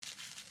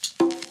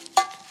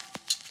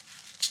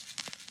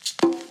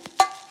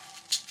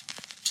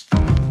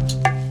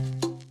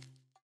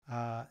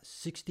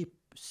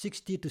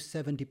60 to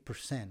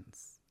 70%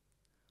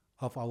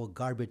 of our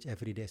garbage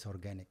every day is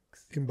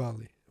organics. In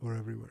Bali or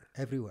everywhere?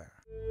 Everywhere.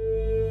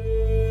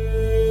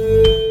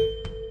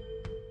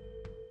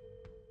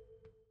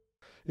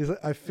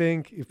 I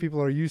think if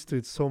people are used to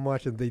it so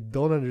much and they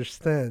don't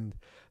understand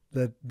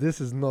that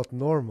this is not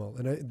normal,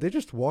 and they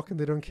just walk and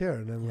they don't care,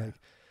 and I'm like,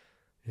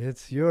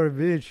 it's your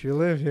beach, you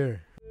live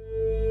here.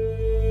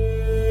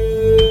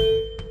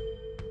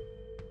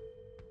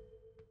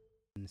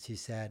 And she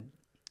said,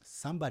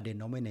 somebody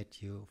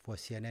nominate you for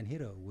CNN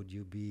Hero. Would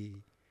you be,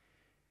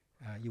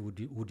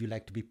 would you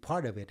like to be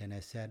part of it? And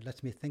I said,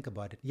 let me think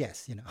about it.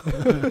 Yes,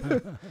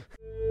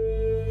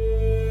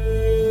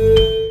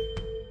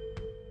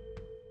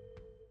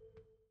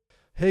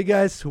 Hey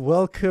guys,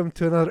 welcome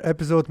to another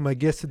episode. My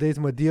guest today is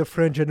my dear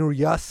friend Janur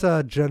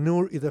Yassa.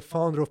 Janur is the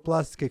founder of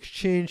Plastic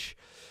Exchange.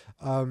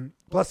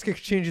 Plastic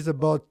Exchange is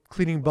about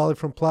cleaning Bali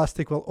from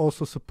plastic while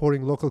also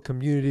supporting local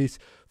communities.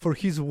 For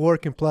his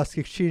work in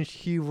Plastic Exchange,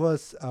 he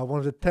was one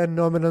of the 10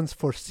 nominants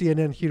for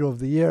CNN Hero of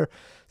the Year.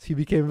 So he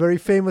became very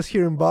famous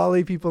here in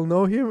Bali. People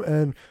know him,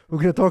 and we're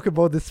going to talk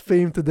about this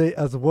fame today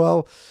as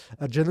well.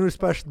 Janur is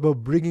passionate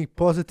about bringing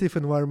positive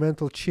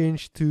environmental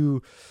change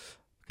to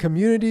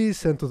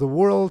communities and to the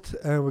world,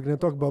 and we're going to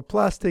talk about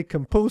plastic,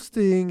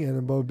 composting, and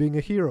about being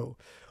a hero.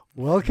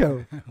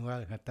 Welcome.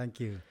 Well, thank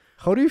you.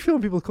 How do you feel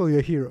when people call you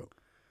a hero?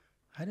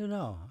 I don't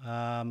know.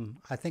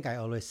 I think I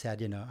always said,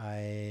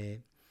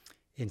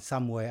 in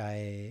some way,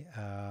 I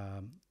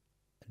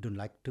don't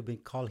like to be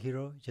called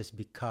hero just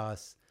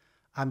because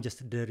I'm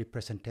just the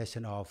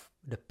representation of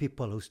the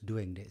people who's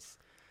doing this.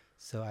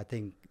 So I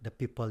think the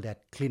people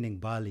that cleaning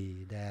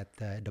Bali, that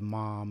the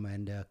mom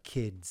and the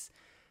kids,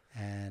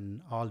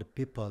 and all the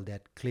people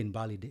that clean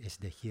Bali is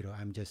the hero.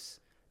 I'm just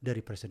the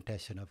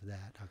representation of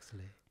that,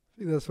 actually. I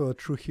think that's what a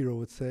true hero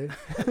would say.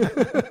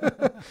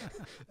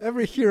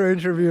 Every hero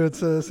interview would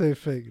say the same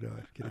thing. No,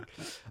 I'm kidding.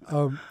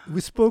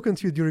 We spoken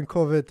to you during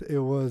COVID. It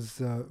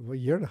was a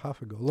year and a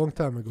half ago, a long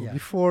time ago. Yeah.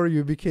 Before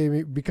you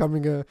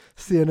becoming a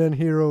CNN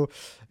hero,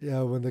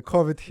 when the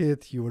COVID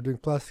hit, you were doing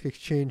Plastic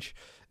Exchange.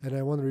 And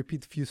I want to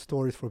repeat a few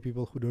stories for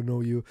people who don't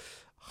know you.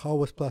 How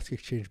was Plastic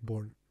Exchange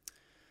born?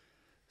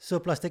 So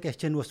Plastic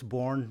Exchange was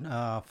born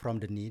from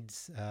the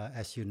needs.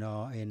 As you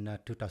know, in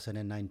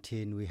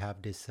 2019, we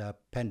have this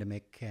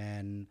pandemic,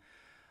 and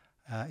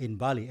in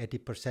Bali,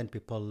 80%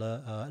 people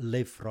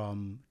live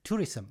from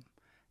tourism,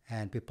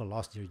 and people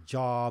lost their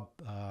job.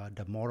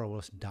 The morale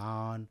was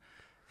down,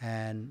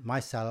 and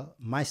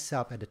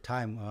myself at the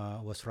time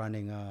was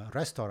running a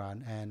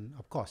restaurant, and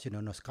of course,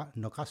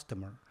 no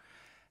customer,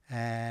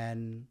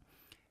 and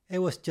it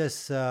was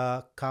just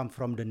come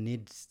from the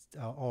needs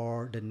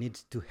or the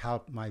needs to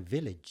help my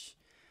village.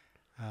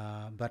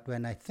 But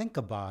when I think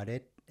about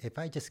it, if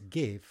I just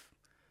give,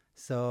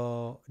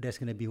 so there's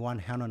going to be one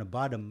hand on the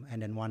bottom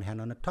and then one hand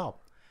on the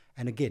top.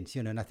 And again,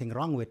 nothing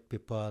wrong with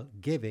people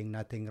giving,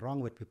 nothing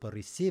wrong with people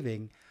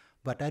receiving.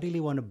 But I really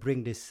want to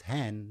bring this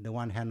hand, the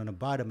one hand on the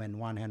bottom and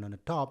one hand on the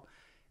top,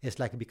 is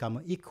like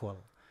become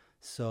equal.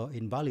 So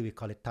in Bali, we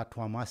call it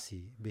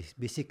Tatwamasi.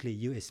 Basically,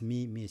 you is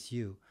me, me is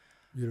you.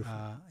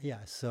 Beautiful.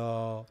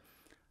 So,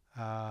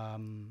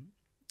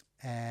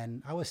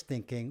 and I was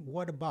thinking,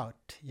 what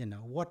about,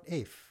 what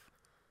if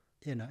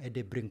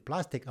they bring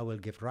plastic, I will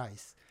give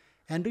rice.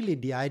 And really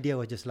the idea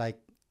was just like,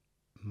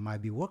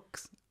 maybe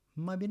works,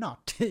 maybe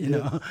not,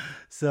 know.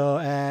 So,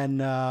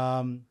 and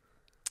I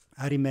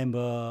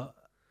remember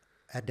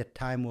at that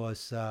time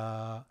was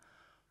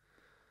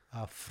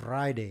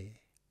Friday,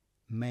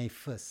 May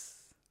 1st,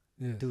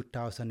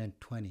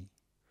 2020.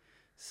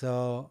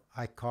 So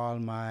I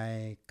called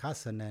my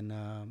cousin and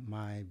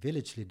my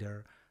village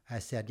leader. I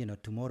said,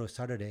 tomorrow,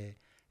 Saturday,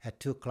 at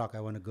 2:00, I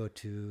want to go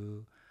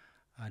to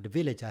the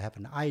village. I have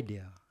an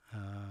idea.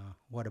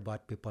 What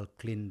about people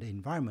clean the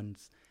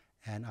environments?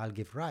 And I'll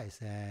give rice.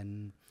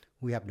 And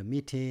we have the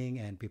meeting,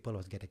 and people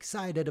was get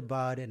excited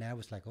about it. And I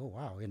was like, oh,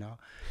 wow,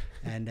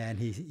 And then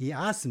he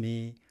asked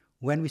me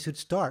when we should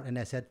start. And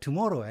I said,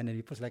 tomorrow. And then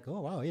he was like,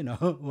 oh, wow,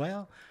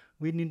 well,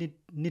 we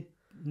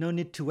no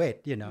need to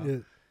wait, Yeah.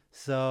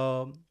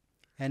 So,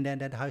 and then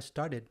that's how it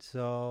started.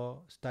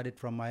 So, started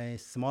from my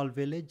small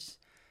village.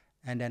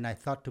 And then I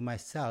thought to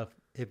myself,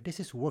 if this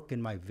is work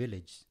in my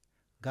village,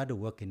 got to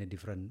work in a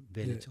different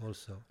village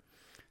also.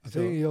 I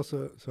think you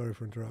also, sorry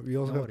for interrupting, you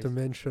also No have to worries.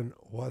 mention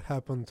what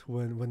happened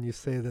when you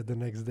say that the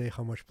next day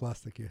how much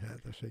plastic you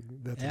had. I think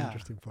that's an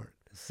interesting part.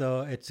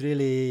 So, it's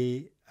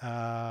really,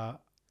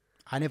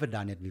 I never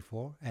done it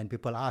before. And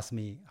people ask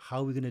me, how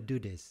are we going to do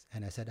this?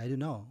 And I said, I don't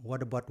know.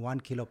 What about 1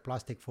 kilo of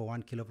plastic for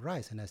 1 kilo of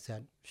rice? And I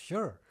said,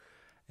 sure.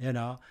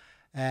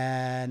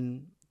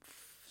 And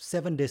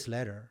 7 days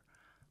later,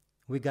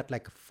 we got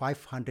like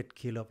 500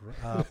 kilo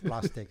of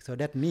plastic. So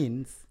that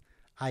means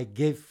I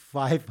gave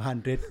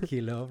 500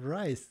 kilo of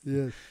rice.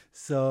 Yes.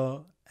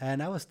 So,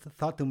 and I was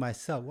thought to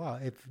myself, wow,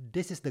 if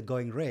this is the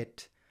going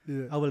rate,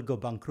 I will go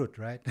bankrupt,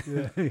 right?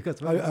 Yeah.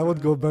 Because I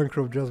would go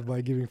bankrupt just by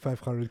giving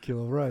 500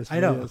 kilo of rice. I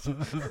know. Yes.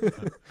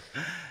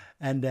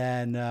 And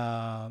then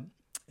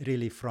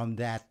really from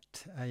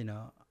that,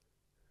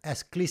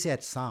 as cliche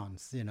it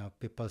sounds,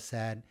 people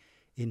said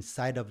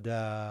inside of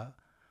the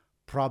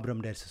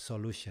problem there's a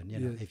solution,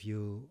 Yes. if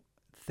you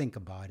think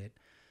about it.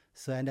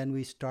 So, and then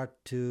we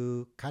start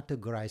to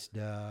categorize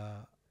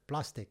the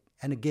plastic.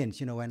 And again,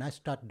 when I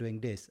start doing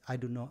this, I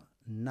do know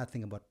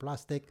nothing about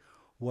plastic.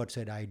 What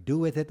should I do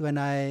with it when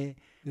I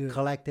Yeah.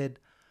 collect it?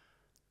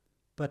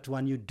 But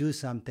when you do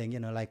something,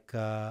 like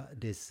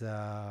this,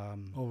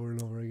 Over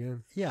and over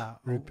again. yeah,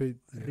 Repeat.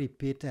 Yeah.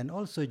 repeat, and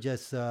also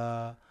just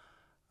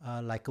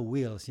like a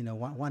wheels,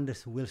 when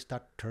this wheel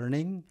start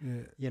turning,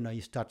 Yeah.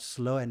 you start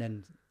slow and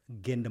then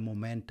gain the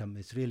momentum.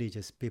 It's really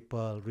just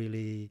people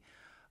really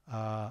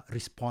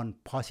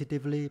respond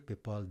positively.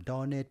 People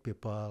donate,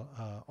 people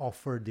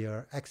offer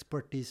their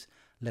expertise.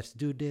 Let's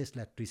do this,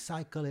 let's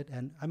recycle it.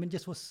 And I mean,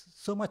 just was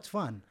so much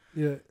fun.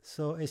 Yeah.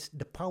 So it's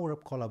the power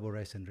of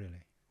collaboration,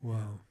 really.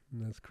 Wow,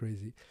 that's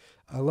crazy.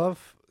 I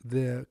love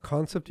the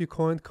concept you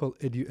coined called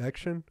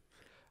edu-action.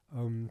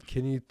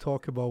 Can you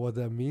talk about what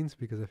that means?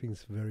 Because I think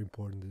it's very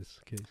important in this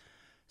case.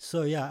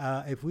 So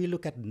if we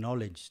look at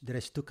knowledge, there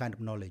is two kinds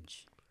of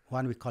knowledge.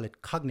 One, we call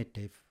it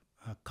cognitive.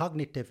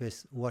 Cognitive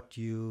is what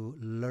you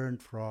learn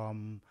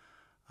from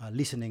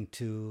listening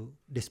to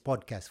this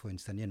podcast, for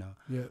instance.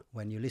 Yeah.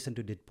 When you listen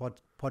to the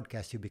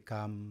podcast, you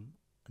become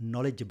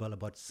knowledgeable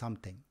about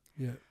something.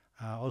 Yeah.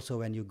 Also,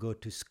 when you go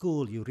to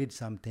school, you read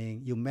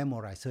something, you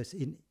memorize. So it's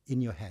in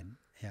your head.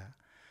 Yeah.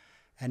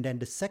 And then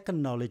the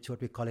second knowledge,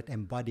 what we call it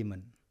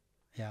embodiment.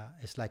 Yeah.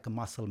 It's like a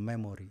muscle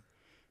memory.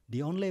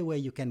 The only way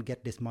you can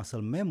get this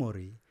muscle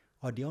memory,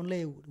 or the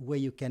only way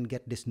you can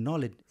get this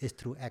knowledge, is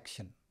through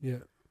action.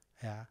 Yeah.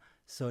 Yeah.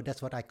 So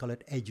that's what I call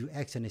it.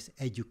 Edu-action is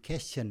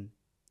education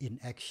in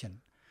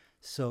action.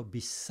 So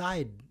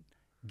beside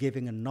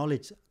giving a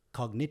knowledge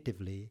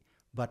cognitively,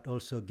 but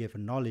also give a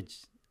knowledge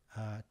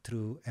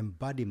through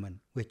embodiment,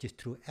 which is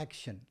through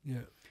action.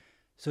 Yeah.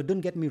 So don't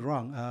get me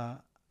wrong.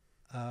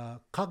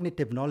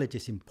 Cognitive knowledge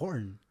is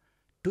important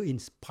to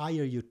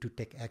inspire you to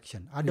take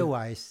action.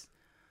 Otherwise,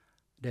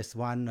 there's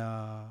one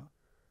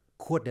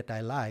quote that I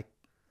like.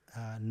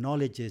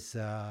 Knowledge is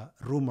a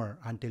rumor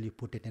until you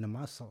put it in a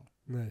muscle.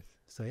 Nice.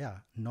 So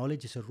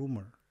knowledge is a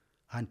rumor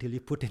until you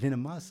put it in a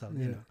muscle.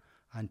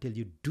 Until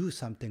you do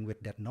something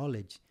with that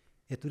knowledge,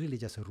 it's really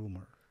just a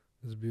rumor.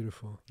 That's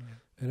beautiful. Yeah.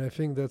 And I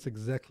think that's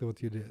exactly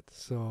what you did.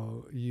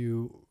 So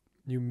you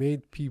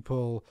made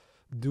people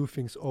do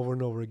things over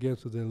and over again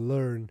so they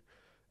learn,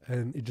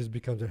 and it just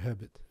becomes a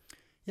habit.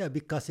 Yeah,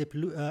 because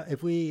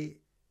if we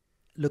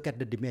look at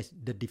the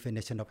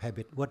definition of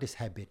habit, what is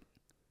habit?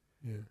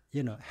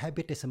 Yeah.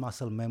 Habit is a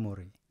muscle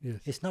memory. Yes.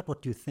 It's not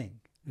what you think.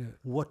 Yeah.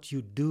 What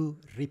you do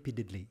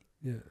repeatedly.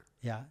 Yeah.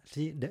 Yeah.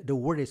 See, the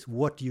word is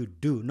what you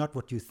do, not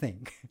what you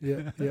think.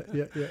 Yeah.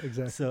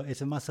 Exactly. So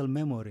it's a muscle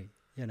memory.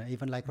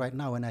 Even like right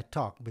now when I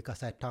talk,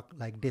 because I talk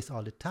like this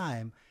all the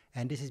time,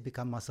 and this has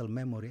become muscle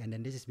memory, and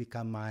then this has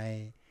become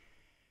my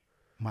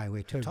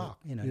way to Habit. talk.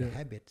 The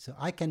habit. So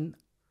I can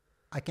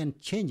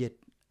change it.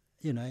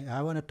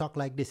 I want to talk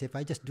like this. If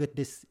I just do it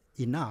this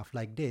enough,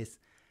 like this,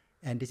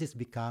 and this has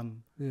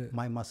become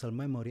my muscle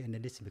memory, and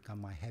then this has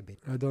become my habit.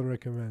 I don't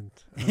recommend.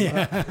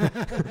 Yeah.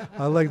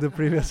 I like the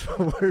previous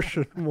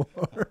version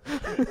more.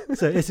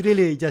 So it's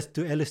really just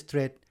to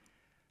illustrate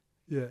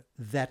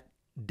that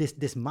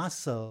this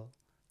muscle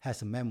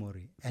has a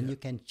memory, and you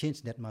can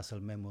change that muscle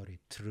memory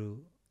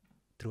through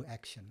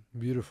action.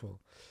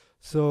 Beautiful.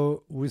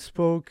 So we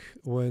spoke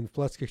when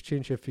Plastic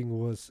Exchange, I think,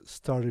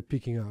 started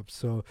picking up.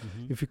 So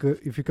if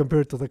you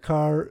compare it to the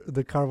car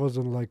was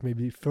on like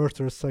maybe first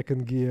or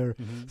second gear,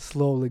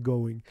 slowly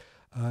going.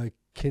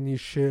 Can you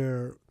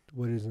share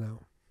what it is now?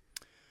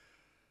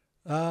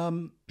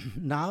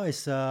 Now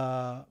it's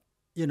I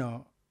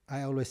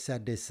always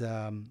said this,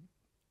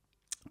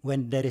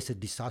 when there is a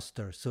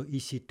disaster, so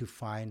easy to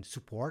find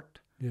support.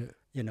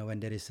 When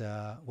there is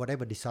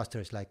whatever disaster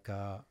is, like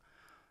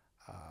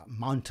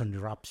mountain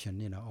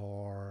eruption,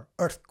 or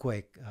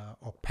earthquake,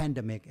 or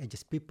pandemic, and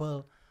just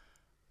people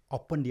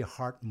open their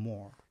heart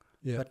more.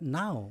 But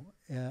now,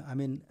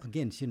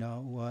 again,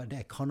 the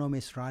economy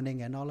is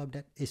running and all of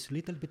that, it's a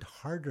little bit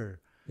harder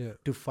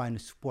to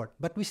find support.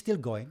 But we're still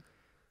going,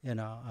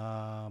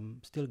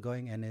 still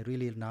going.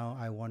 And now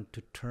I want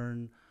to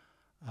turn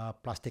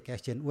Plastic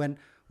Exchange. When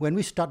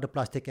we start the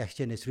Plastic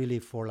Exchange, it's really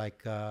for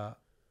like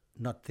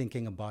not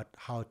thinking about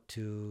how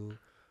to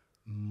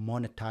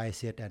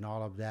monetize it and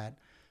all of that.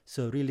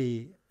 So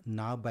really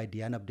now by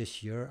the end of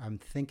this year, I'm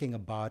thinking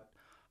about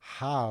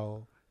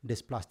how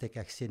this Plastic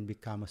Exchange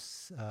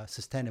becomes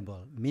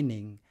sustainable,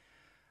 meaning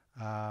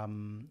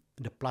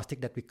the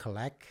plastic that we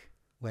collect,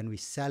 when we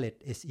sell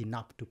it, is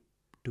enough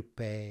to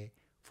pay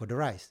for the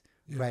rice.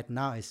 Right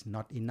now it's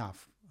not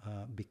enough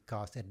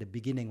because at the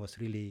beginning was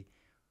really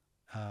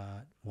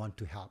want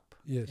to help.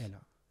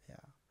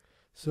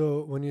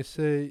 So when you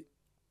say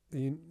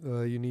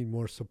you need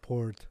more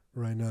support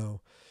right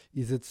now,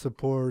 is it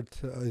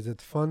support? Is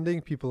it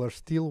funding? People are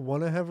still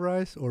want to have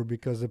rice, or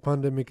because the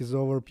pandemic is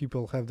over,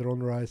 people have their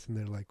own rice and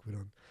they're like,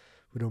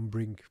 we don't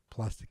bring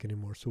plastic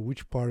anymore. So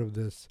which part of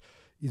this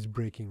is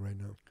breaking right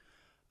now?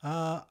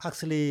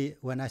 Actually,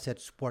 when I said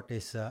support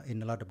is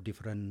in a lot of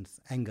different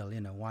angle,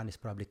 one is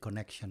probably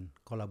connection,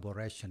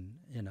 collaboration,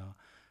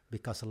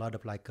 because a lot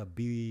of like a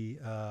B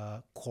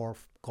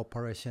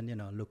corporation,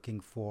 looking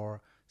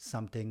for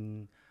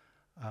something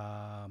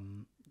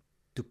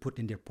to put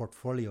in their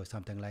portfolio,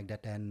 something like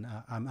that, and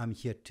I'm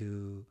here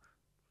to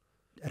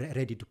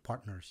ready to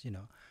partners,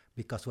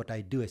 because what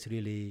I do is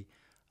really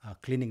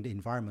cleaning the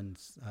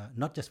environments,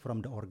 not just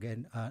from the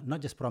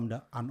not just from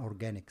the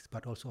unorganics,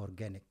 but also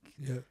organic.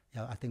 Yeah.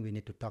 Yeah, I think we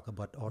need to talk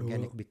about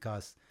organic Well,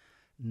 because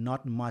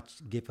not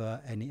much give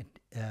any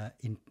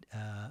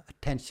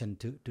attention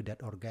to that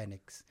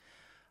organics,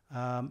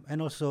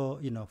 and also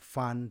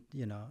fund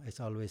is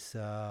always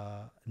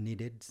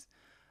needed,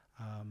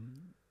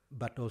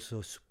 but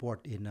also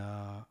support in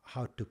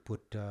how to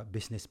put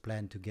business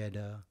plan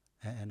together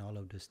and all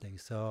of those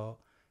things. So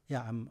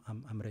yeah,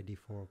 I'm ready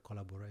for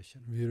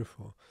collaboration.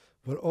 beautiful.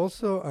 But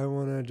also, I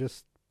want to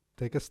just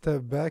take a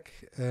step back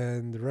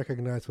and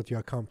recognize what you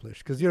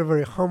accomplished, because you're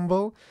very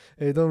humble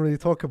and you don't really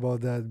talk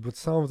about that. But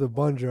some of the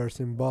banjars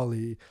in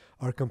Bali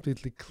are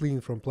completely clean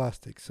from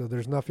plastic, so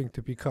there's nothing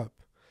to pick up.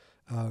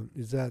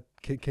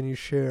 Can you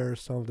share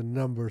some of the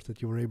numbers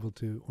that you were able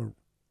to, or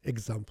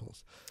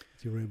examples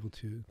that you were able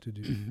to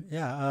do?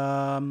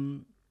 Yeah,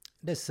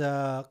 there's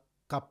a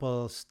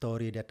couple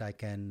story that I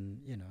can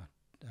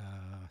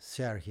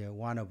share here.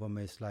 One of them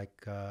is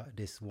like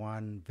this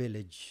one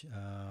village.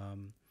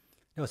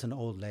 There was an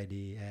old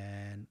lady,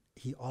 and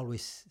she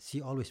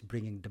always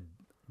bringing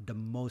the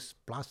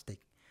most plastic,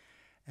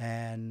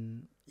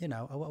 and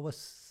I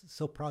was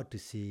so proud to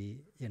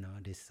see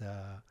this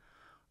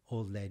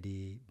old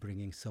lady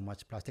bringing so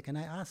much plastic, and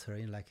I asked her,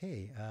 like,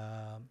 hey.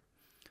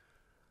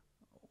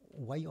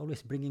 Why you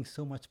always bringing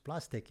so much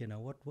plastic?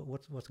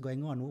 What's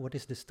going on? What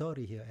is the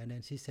story here? And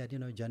then she said,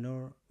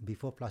 Janur,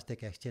 before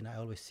plastic exchange, I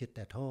always sit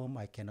at home.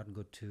 I cannot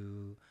go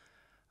to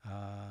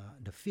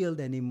the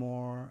field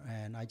anymore,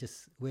 and I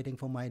just waiting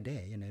for my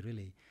day,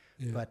 really.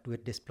 Yeah. But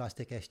with this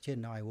plastic exchange,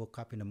 now I woke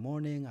up in the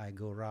morning, I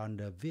go around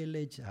the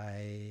village,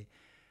 I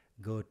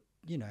go,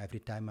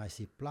 every time I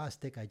see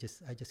plastic, I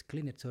just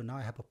clean it. So now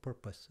I have a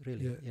purpose,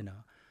 really,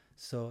 Yeah.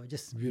 So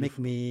just make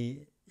Beautiful.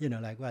 me,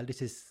 like, well,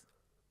 this is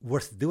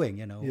worth doing,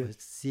 Yes.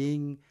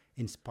 seeing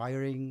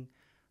inspired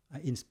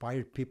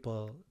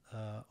people,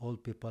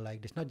 old people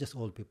like this, not just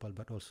old people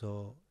but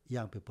also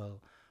young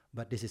people.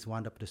 But this is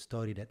one of the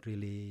story that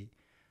really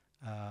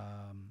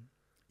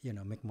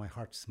make my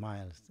heart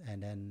smile,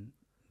 and then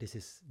this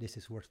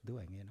is worth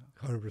doing.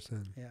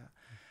 100%. Yeah.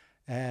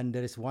 And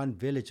there is one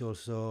village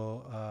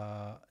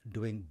also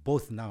doing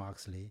both now,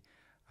 actually,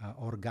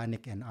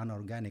 organic and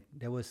unorganic.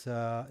 They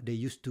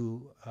used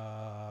to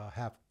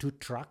have 2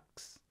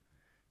 trucks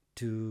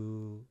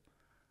to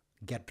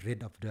get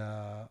rid of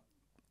the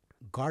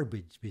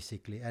garbage,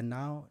 basically, and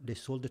now they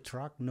sold the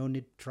truck, no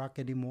need truck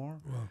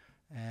anymore. Wow.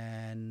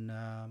 And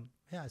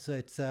yeah, so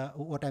it's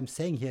what I'm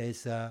saying here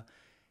is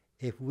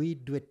if we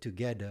do it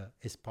together,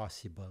 it's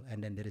possible.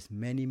 And then there is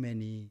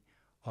many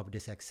of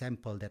this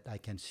example that I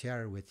can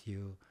share with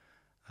you.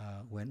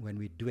 When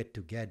we do it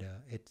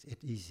together, it's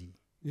easy.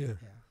 Yeah.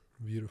 Yeah.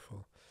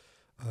 Beautiful.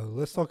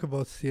 Let's talk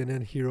about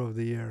CNN Hero of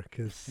the Year,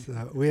 because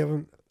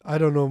I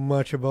don't know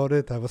much about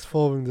it. I was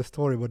following the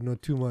story, but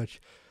not too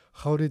much.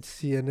 How did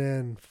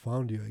CNN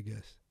found you, I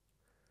guess?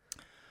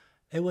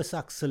 It was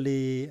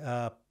actually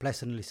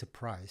pleasantly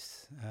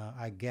surprised.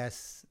 I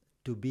guess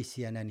to be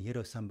CNN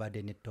Hero,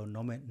 somebody need to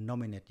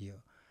nominate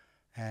you.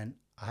 And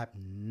I have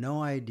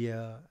no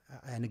idea.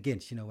 And again,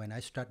 when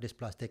I start this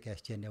plastic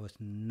exchange, there was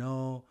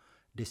no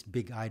this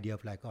big idea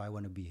of like, oh, I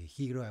want to be a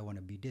hero. I want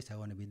to be this. I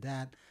want to be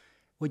that.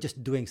 We're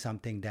just doing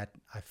something that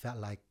I felt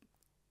like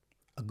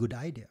a good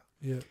idea.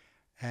 Yeah.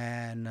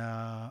 And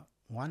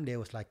one day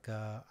was like,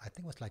 I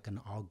think it was like in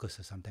August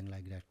or something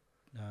like that.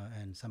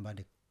 And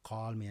somebody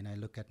called me, and I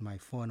look at my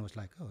phone, was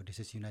like, oh, this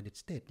is United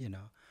States,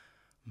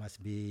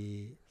 must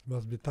be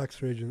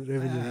Tax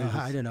revenue.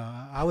 I don't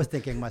know. I was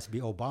thinking must be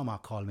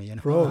Obama called me,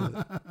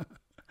 Probably.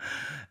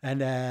 And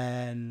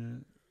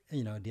then,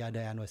 the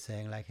other end was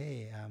saying like,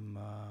 hey, I'm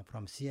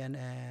from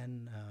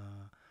CNN.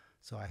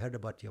 So I heard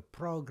about your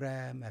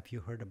program. Have you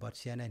heard about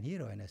CNN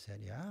Hero? And I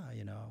said, yeah,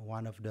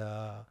 one of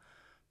the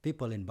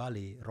people in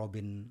Bali,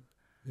 Robin.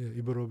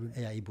 Yeah, Ibu Robin.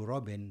 Yeah, Ibu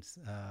Robins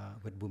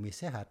with Bumi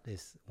Sehat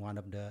is one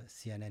of the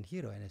CNN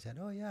Hero. And I said,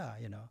 oh yeah,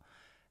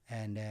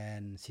 And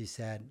then she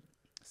said,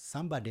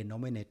 somebody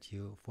nominate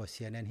you for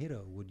CNN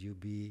Hero. Would you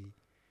be,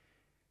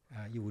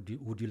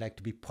 would you like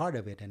to be part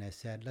of it? And I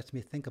said, let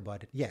me think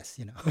about it. Yes,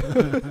 It's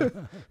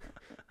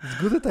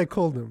good that I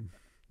called them.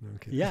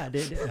 Okay. Yeah,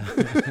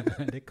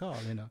 they call,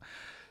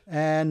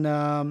 and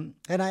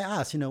I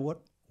asked,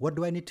 what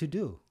do I need to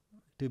do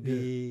to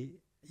be,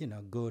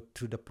 go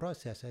through the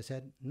process? I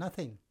said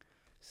nothing.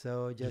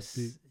 So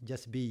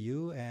just be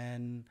you,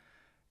 and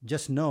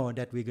just know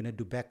that we're gonna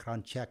do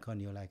background check on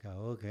you. Like,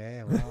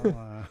 okay,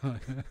 well,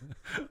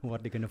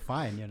 what they're gonna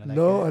find? Like,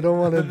 no, I don't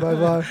want it. Bye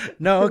bye.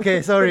 No,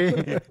 okay, sorry.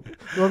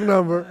 Wrong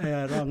number.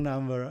 Yeah, wrong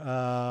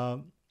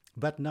number.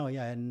 But no,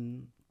 yeah,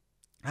 and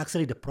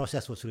actually the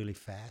process was really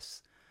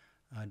fast.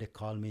 They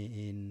called me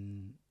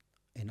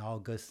in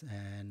August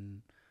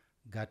and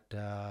got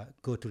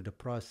go through the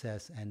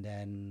process, and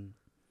then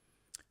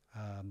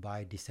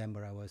by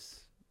December I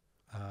was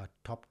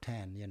top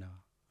 10.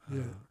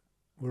 Yeah.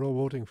 We're all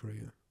voting for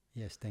you.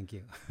 Yes, thank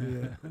you.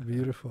 Yeah,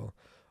 beautiful.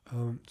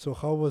 So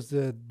how was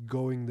it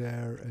going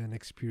there and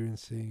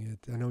experiencing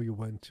it? I know you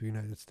went to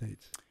United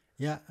States.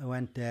 Yeah, I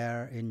went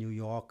there in New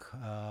York.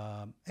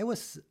 It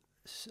was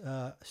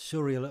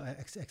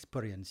surreal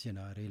experience,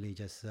 really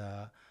just,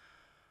 I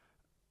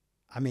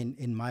mean,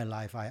 in my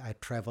life, I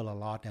travel a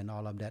lot and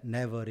all of that.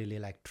 Never really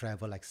like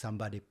travel, like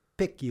somebody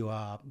pick you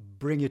up,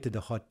 bring you to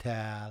the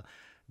hotel,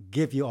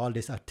 give you all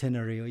this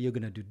itinerary. You're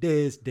going to do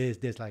this.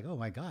 Like, oh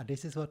my God,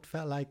 this is what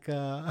felt like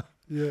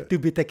Yeah. to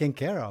be taken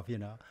care of,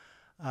 It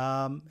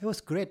was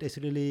great. It's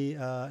really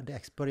the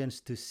experience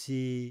to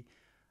see,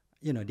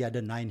 the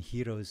other 9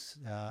 heroes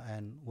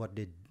and what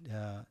they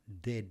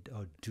did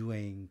or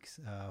doing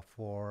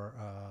for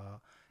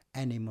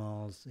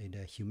animals,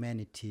 the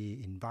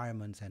humanity,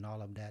 environments, and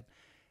all of that.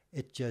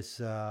 It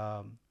just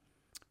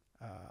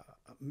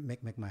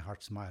make my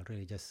heart smile.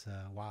 Really, just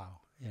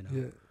wow,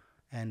 Yeah.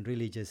 and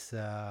really just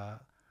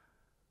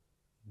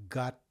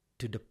got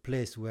to the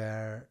place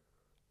where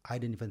I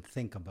didn't even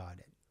think about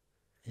it.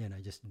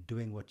 Just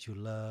doing what you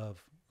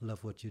love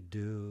what you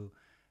do,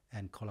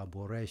 and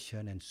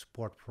collaboration and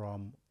support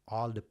from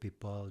all the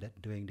people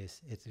that doing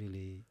this. It's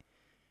really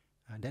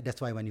that's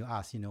why when you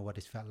ask, what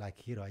it felt like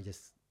hero, I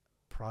just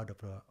proud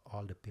of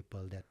all the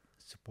people that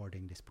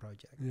supporting this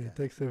project. Yeah, it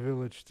takes a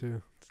village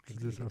to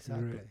do something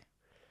Exactly. great.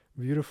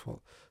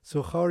 Beautiful.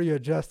 So how are you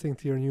adjusting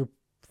to your new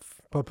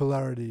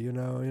popularity?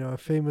 A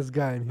famous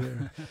guy in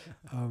here.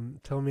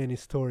 Tell me any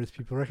stories.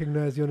 People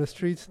recognize you on the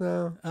streets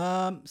now?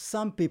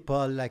 Some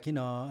people like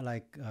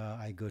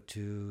I go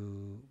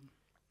to,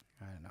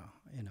 I don't know,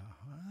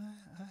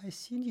 I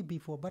seen you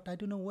before, but I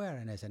don't know where.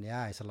 And I said,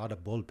 yeah, it's a lot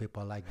of bold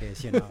people like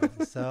this,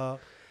 So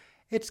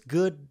it's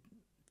good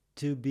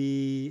to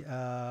be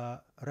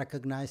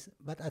recognized.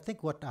 But I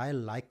think what I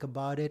like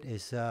about it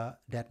is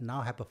that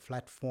now I have a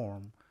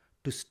platform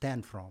to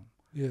stand from,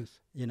 Yes.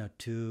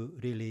 to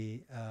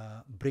really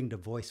bring the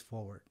voice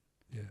forward.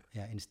 Yeah.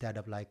 Yeah, instead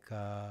of like,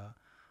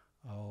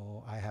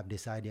 oh, I have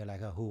this idea,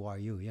 like, who are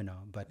you,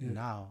 But Yeah.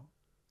 now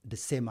the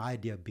same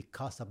idea,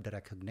 because of the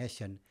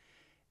recognition,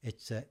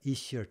 it's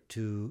easier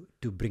to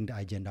bring the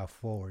agenda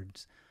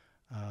forwards.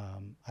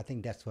 I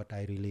think that's what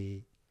I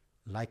really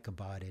like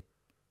about it,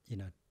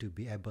 to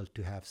be able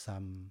to have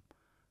some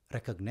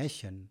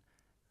recognition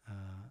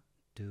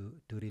to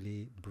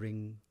really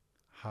bring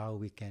how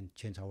we can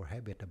change our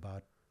habit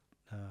about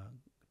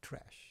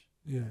trash.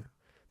 Yeah.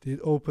 Did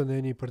it open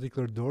any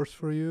particular doors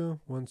for you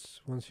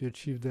once you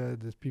achieved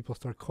that people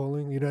start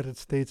calling United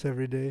States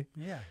every day?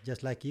 Yeah,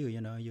 just like you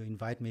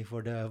invite me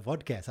for the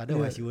podcast.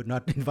 Otherwise, Yeah. you would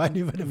not invite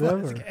me for the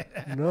Never.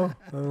 podcast. No.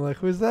 I'm like,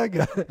 who's that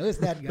guy? Who's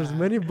that guy? There's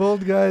many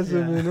bold guys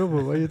in Yeah.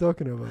 Ubu. What are you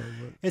talking about?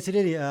 But It's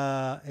really,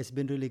 it's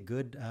been really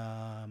good.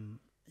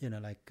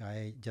 Like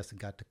I just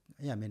got,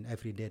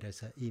 every day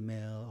there's an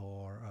email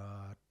or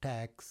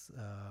text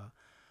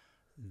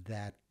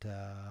that,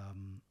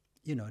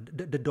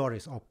 the door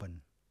is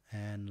open.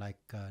 And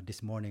like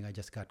this morning, I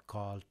just got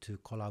called to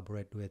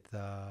collaborate with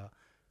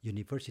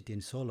university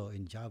in Solo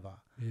in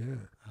Java. yeah.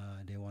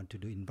 They want to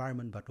do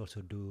environment, but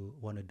also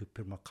want to do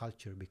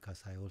permaculture,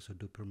 because I also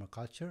do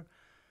permaculture.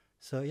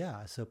 So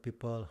yeah, so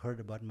people heard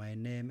about my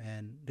name,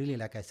 and really,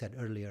 like I said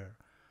earlier,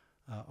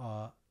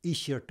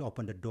 easier to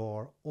open the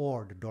door,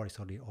 or the door is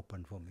already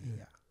open for me.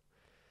 Yeah.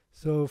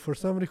 So for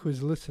somebody who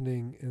is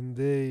listening and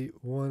they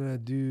want to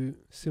do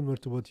similar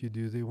to what you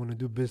do, they want to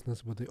do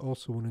business, but they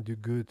also want to do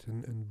good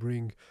and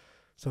bring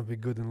something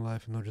good in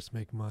life and not just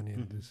make money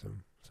and do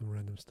some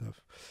random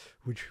stuff,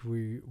 which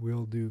we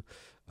will do.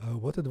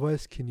 What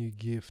advice can you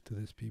give to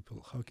these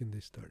people? How can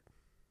they start?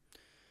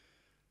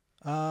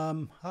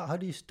 How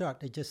do you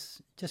start? I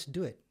just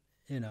do it.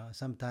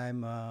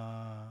 Sometime,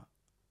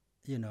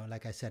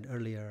 like I said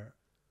earlier,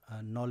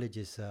 knowledge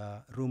is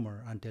a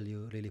rumor until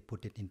you really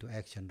put it into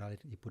action,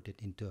 right? You put it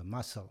into a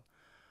muscle.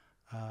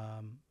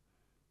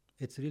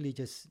 It's really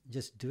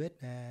just do it,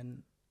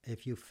 and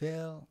if you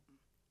fail,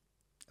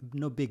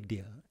 no big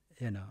deal.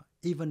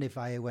 Even if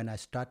when I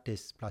start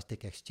this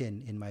plastic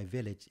exchange in my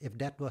village, if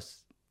that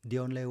was the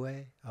only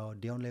way or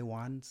the only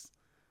ones,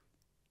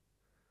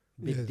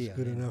 big Yes, deal.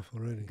 good enough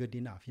already. Good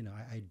enough.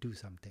 I do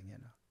something.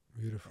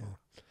 Beautiful.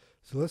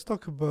 So let's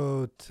talk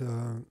about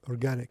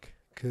organic,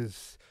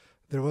 because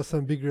there was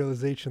some big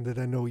realization that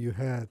I know you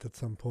had at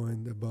some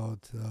point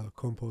about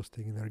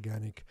composting and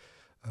organic.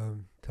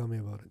 Tell me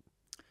about it.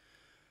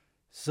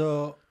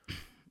 So,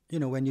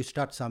 when you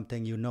start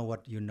something, you know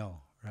what you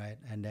know, right?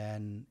 And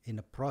then in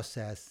a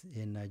process,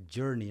 in a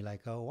journey,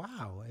 like, oh,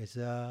 wow, it's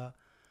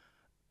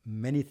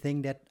many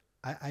things that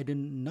I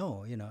didn't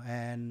know,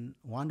 And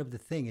one of the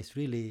things is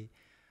really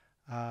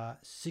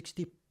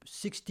 60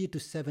 to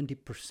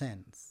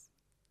 70%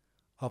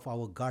 of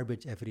our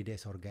garbage every day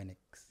is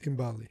organics. In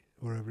Bali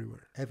or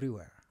everywhere?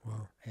 Everywhere.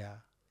 Wow. Yeah.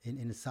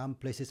 In some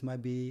places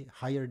might be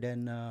higher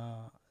than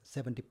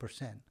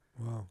 70%.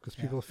 Wow, because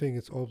Yeah. people think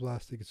it's all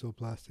plastic, but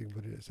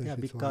essentially Yeah,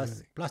 it's because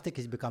organic. plastic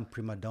has become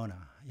prima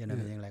donna. You know,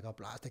 Yeah. meaning like, oh,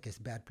 plastic is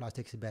bad,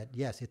 plastic is bad.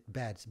 Yes, it's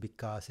bad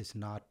because it's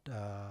not,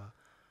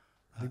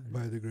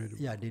 Biodegradable.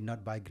 yeah, they're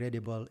not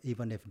biodegradable.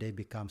 Even if they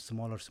become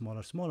smaller,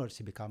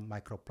 they become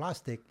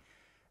microplastic.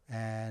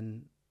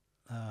 And,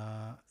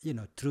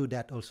 through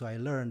that also I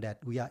learned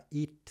that we are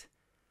eat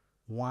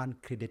one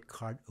credit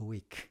card a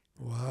week.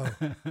 Wow.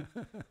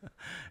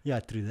 Yeah,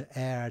 through the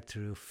air,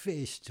 through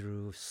fish,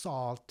 through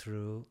salt,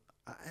 through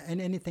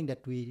and anything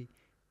that we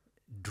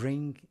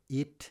drink,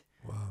 eat,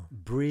 Wow.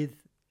 breathe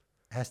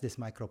has this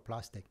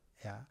microplastic.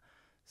 Yeah.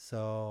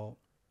 So,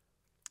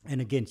 and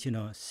again,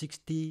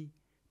 60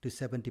 to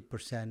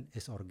 70%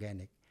 is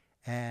organic.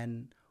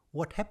 And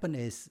what happens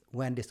is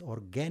when this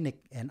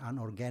organic and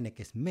unorganic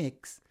is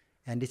mixed,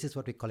 and this is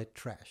what we call it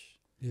trash.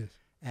 Yes.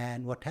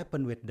 And what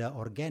happened with the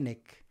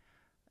organic,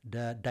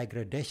 the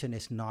degradation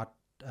is not,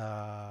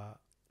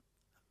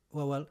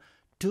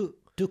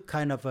 two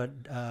kind of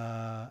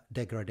a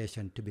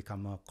degradation to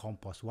become a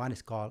compost. One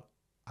is called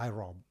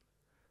aerob,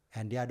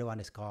 and the other one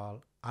is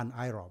called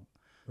anaerob.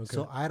 Okay.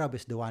 So aerob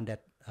is the one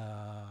that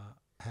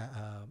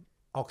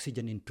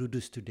oxygen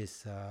introduced to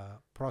this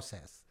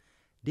process.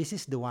 This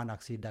is the one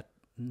actually that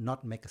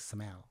not make a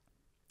smell.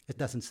 It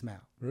doesn't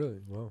smell. Really?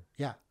 Wow.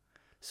 Yeah.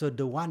 So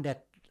the one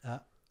that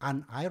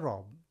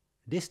anaerob,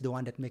 this is the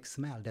one that makes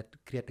smell, that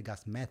create the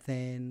gas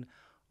methane,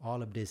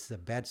 all of this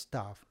bad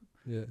stuff,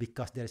 Yeah.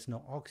 because there is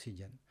no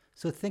oxygen.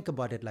 So think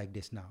about it like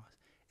this now.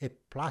 A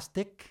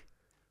plastic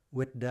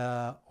with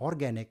the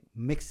organic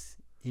mix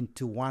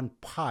into one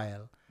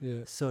pile,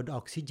 Yeah. so the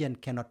oxygen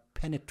cannot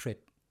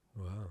penetrate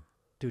Wow.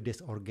 to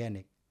this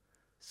organic.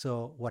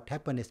 So what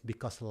happened is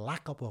because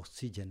lack of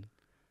oxygen,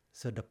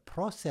 so the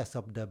process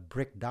of the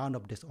breakdown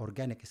of this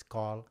organic is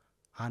called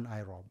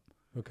anaerob.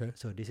 Okay.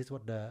 So this is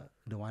what the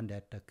one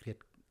that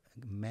create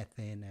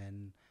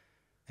methane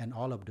and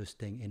all of those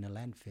things in a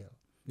landfill.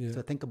 Yeah.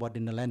 So think about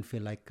in a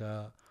landfill like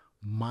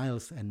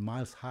miles and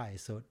miles high.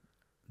 So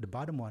the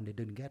bottom one, they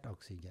didn't get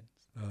oxygen.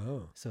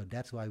 Oh. So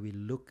that's why we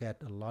look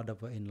at a lot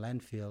of in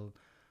landfill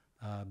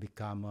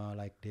become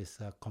like this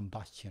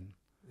combustion.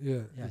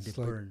 Yeah. Yeah, It's they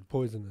like burn.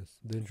 poisonous,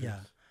 dangerous. Yeah,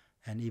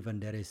 and even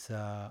there is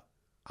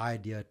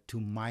idea to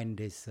mine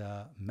this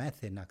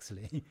methane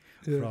actually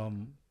Yeah.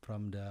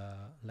 from the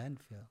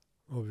landfill.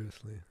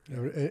 Obviously.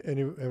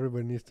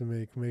 Everybody needs to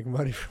make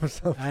money from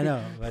something. I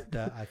know, but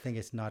I think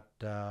it's not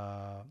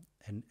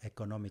an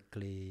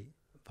economically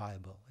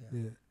viable. Yeah.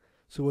 Yeah.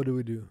 So what do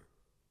we do?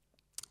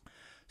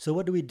 So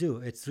what do we do?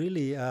 It's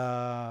really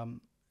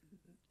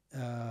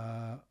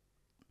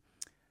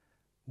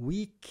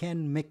we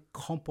can make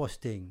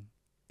composting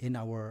in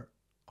our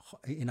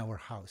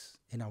house,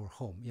 in our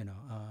home.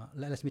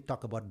 Let me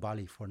talk about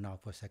Bali for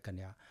a second.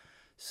 Yeah.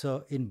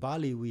 So in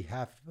Bali, we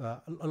have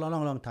a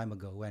long time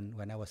ago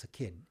when I was a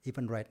kid,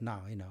 even right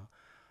now,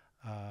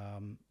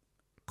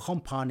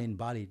 compound in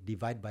Bali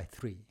divide by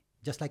 3.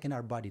 Just like in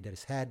our body, there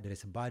is head, there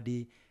is a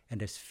body, and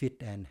there's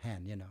feet and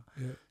hand. Yeah.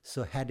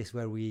 So head is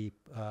where we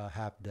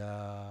have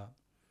the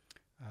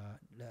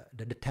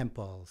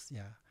temples,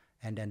 yeah,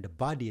 and then the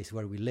body is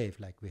where we live,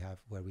 like we have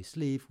where we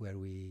sleep, where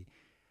we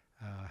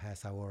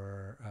has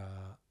our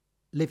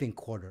living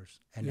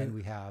quarters, and then Yeah.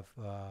 we have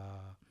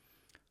a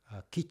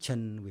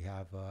kitchen, we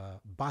have a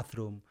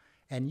bathroom,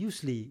 and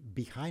usually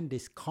behind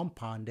this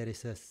compound there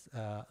is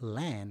a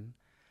land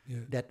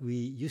Yeah. that we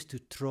used to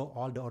throw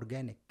all the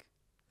organic.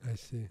 I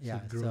see. So Yeah,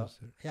 it grows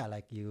there. yeah,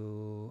 like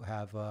you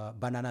have a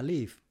banana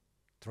leaf,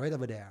 throw it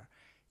over there.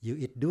 You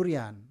eat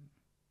durian,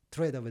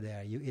 throw it over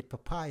there. You eat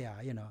papaya,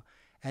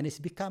 and it's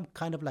become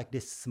kind of like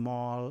this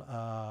small,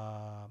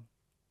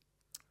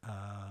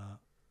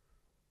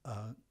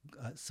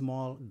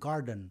 small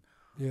garden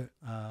Yeah.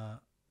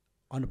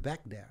 on the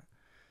back there.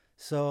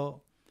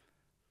 So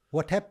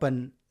what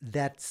happened?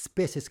 That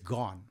space is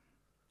gone.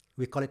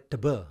 We call it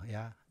tabe.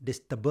 Yeah, this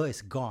tabe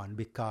is gone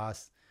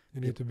because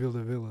You need to build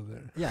a villa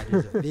there. yeah,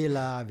 there's a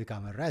villa,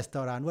 become a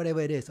restaurant,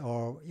 whatever it is,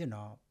 or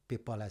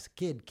people as a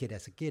kid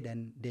as a kid,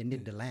 and they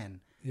need the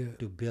land Yeah.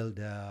 to build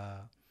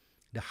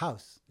the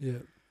house. Yeah.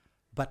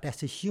 But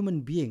as a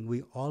human being,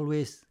 we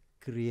always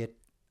create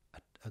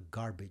a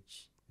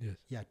garbage. Yes.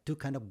 Yeah, 2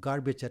 kind of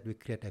garbage that we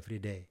create every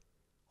day: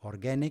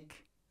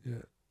 organic,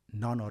 Yeah.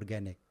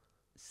 non-organic.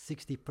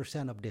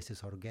 60% of this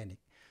is organic.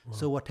 Wow.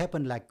 So what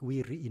happened? Like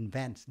we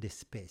reinvent this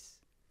space.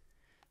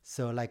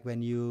 So like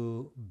when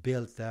you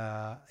build,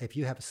 if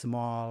you have a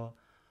small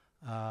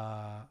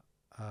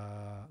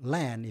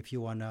land, if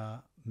you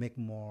wanna make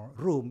more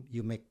room,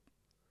 you make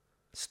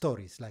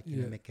stories, like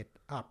you Yeah. make it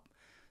up.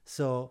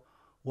 So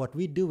what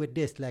we do with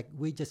this, like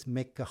we just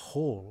make a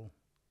hole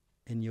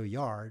in your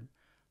yard,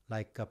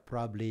 like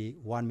probably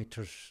 1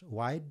 meter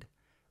wide,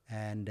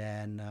 and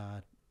then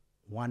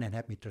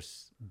 1.5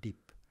 meters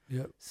deep.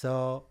 Yeah.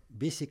 So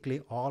basically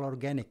all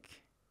organic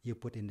you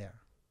put in there.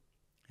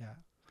 Yeah.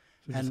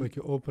 So just And- like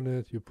you open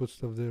it, you put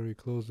stuff there, you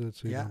close it,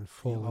 so you Yeah, don't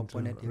fall you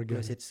open into it, you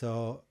close organic. it.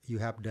 So you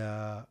have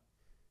the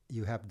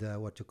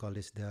what you call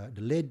this, the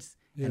lids,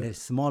 Yeah. and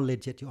there's small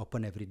lids that you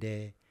open every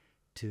day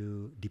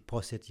to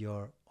deposit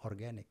your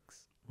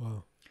organics.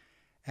 Wow.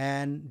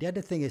 And the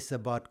other thing is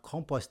about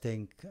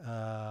composting.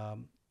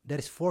 There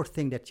is 4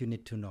 things that you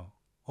need to know,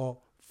 or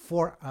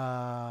 4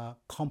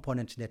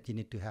 components that you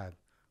need to have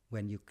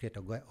when you create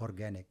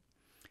organic.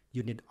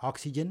 You need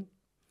oxygen,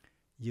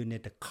 you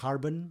need the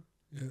carbon,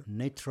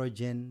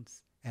 nitrogen,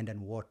 and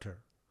then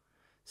water.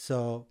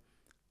 So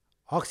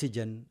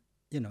oxygen,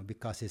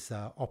 because it's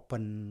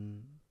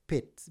open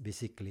pit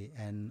basically,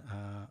 and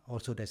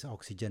also there's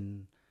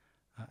oxygen,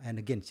 and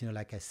again,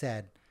 like I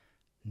said,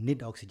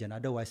 need oxygen,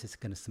 otherwise it's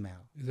gonna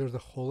smell. Is there a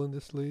hole in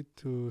this lid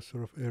to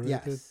sort of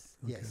aerate it?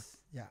 Okay. Yes,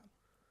 yeah.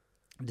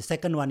 The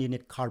second one, you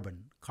need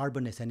carbon.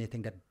 Carbon is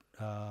anything that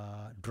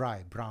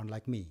dry, brown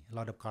like me, a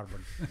lot of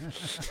carbon.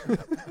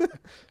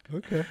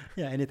 Okay.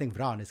 Yeah, anything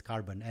brown is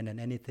carbon, and then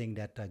anything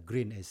that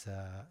green is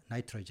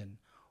nitrogen,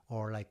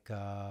 or like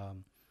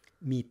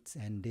meat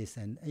and this,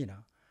 and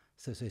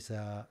so it's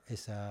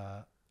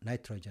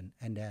nitrogen,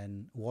 and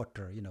then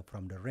water,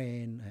 from the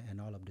rain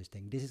and all of these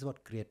things. This is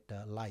what create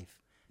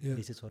life. Yeah.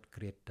 This is what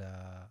create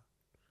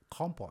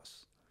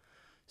compost.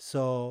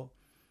 So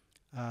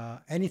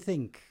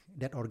anything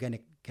that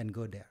organic can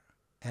go there.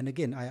 And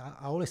again, I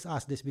always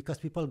ask this because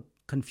people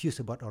confuse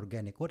about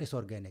organic. What is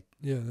organic?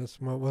 Yeah,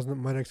 wasn't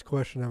my next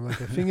question. I'm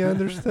like, I think I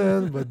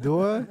understand, but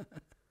do I?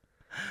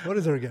 What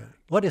is organic?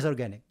 What is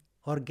organic?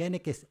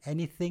 Organic is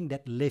anything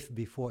that lived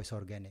before is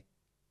organic.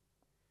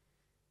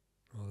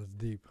 Oh, that's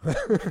deep.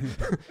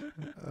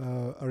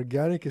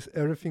 Organic is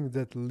everything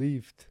that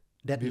lived.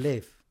 That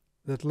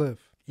live.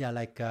 Yeah,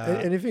 like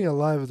anything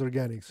alive is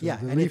organic. So yeah,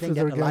 the leaf anything is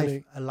that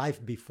organic.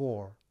 alive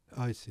before.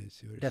 I see.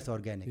 What That's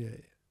organic. Yeah.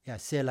 Yeah,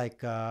 say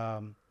like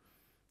I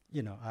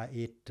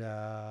eat.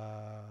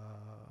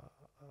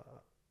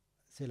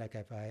 Say like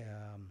if I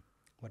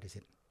what is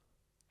it?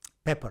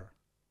 Pepper.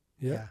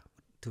 Yeah.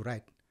 To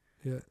write.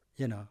 Yeah.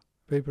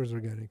 Paper is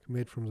organic,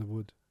 made from the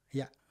wood.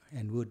 Yeah,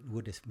 and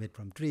wood is made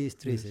from trees.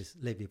 Trees is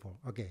lived before.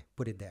 Okay,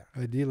 put it there.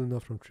 Ideally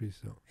not from trees,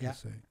 though. Yeah.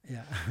 Just saying.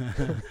 Yeah.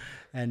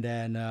 And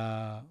then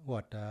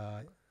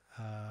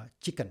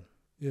chicken.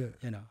 Yeah.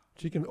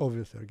 Chicken,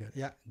 obviously organic.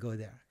 Yeah, go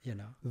there.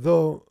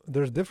 Though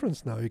there's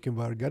difference now. You can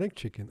buy organic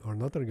chicken or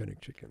not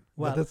organic chicken.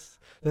 Well, but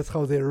that's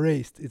how they're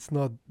raised. It's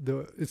not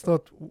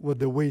what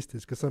the waste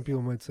is. Because some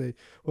people might say,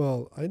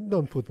 "Well, I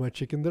don't put my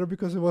chicken there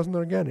because it wasn't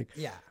organic."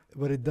 Yeah.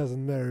 But it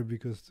doesn't matter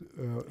because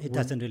it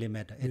doesn't really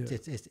matter.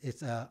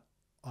 It's a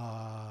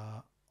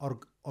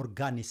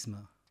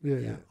organism.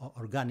 Yeah.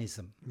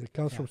 Organism. It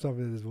comes from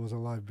something that was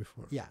alive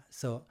before. Yeah.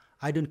 So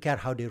I don't care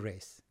how they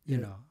raise.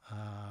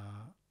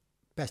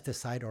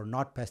 Pesticide or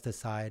not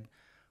pesticide,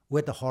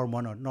 with a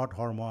hormone or not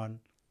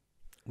hormone,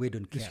 we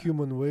don't care. Is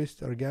human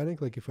waste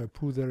organic? Like if I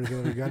poo there, is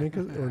it organic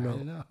or no?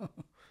 No.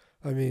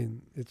 I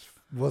mean, it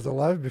was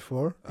alive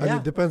before. I mean,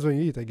 it depends when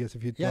you eat, I guess.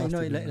 If you eat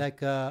plastic,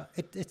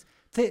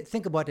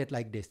 think about it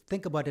like this.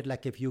 Think about it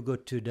like if you go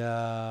to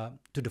the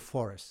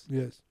forest.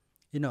 Yes.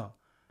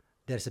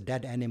 There's a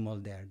dead animal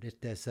there.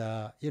 There's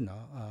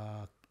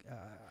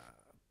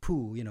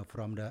poo,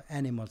 from the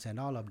animals and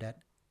all of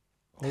that.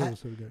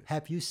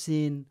 Have you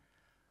seen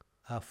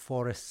a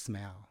forest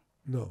smell?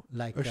 No.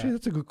 Like actually,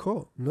 that's a good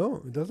call.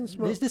 No, it doesn't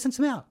smell. This doesn't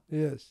smell.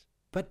 Yes.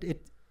 But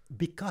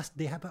because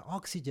they have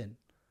oxygen,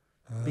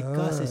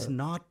 because it's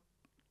not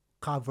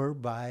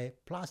covered by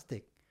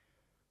plastic.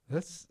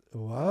 That's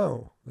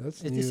wow.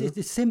 That's new. It's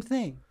the same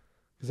thing.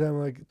 Because I'm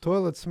like,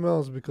 toilet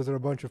smells because there are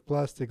a bunch of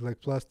plastic,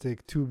 like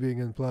plastic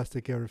tubing and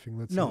plastic everything.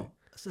 Let's say.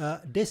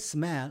 They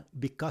smell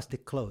because they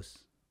close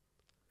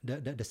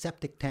the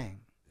septic tank.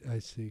 I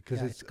see,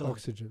 because it's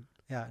oxygen.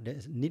 Yeah, there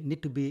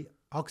need to be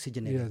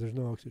oxygen in it. Yeah, there's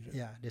no oxygen.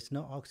 Yeah, there's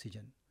no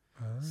oxygen.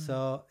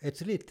 So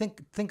it's really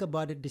think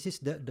about it. This is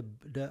the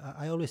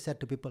I always said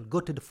to people, go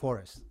to the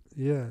forest.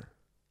 Yeah.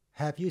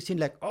 Have you seen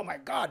like, oh my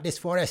God, this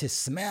forest is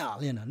smell?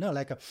 No,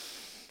 like oh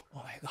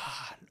my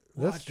God,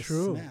 that's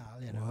true. Smell?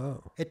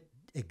 Wow. It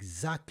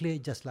exactly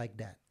just like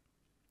that.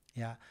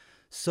 Yeah.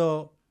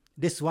 So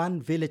this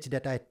one village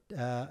that I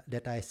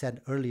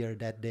said earlier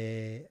that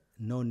they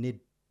no need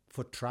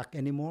for truck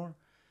anymore.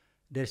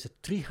 There's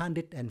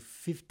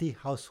 350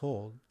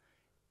 household.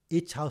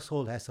 Each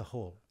household has a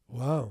hole.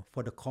 Wow.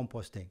 For the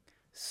composting.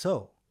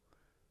 So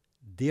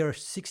there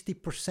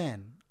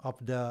 60%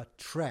 of the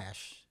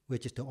trash,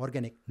 which is the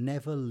organic,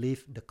 never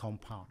leave the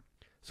compound.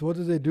 So what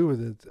do they do with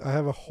it? I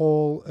have a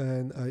hole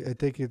and I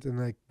take it in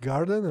like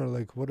garden, or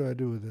like what do I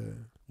do with it?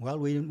 Well,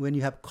 when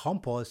you have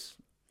compost,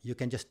 you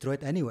can just throw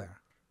it anywhere.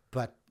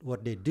 But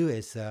what they do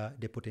is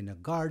they put in a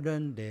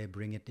garden, they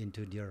bring it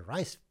into their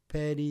rice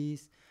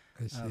paddies,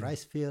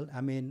 rice field.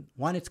 I mean,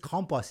 when it's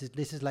compost,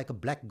 this is like a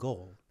black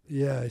gold.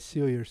 Yeah, I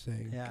see what you're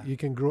saying. Yeah. You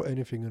can grow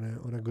anything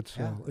on a good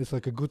soil. Yeah. It's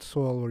like a good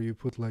soil where you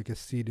put like a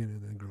seed in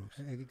it and it grows.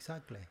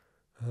 Exactly.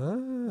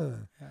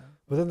 Yeah.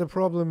 But then the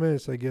problem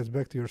is, I guess,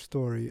 back to your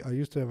story, I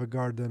used to have a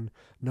garden,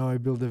 now I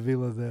build a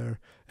villa there,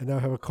 and now I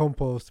have a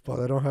compost, but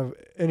I don't have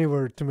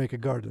anywhere to make a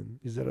garden.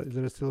 Is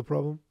that still a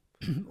problem?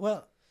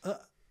 Well,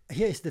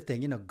 here is the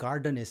thing,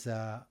 garden is,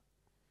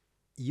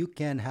 you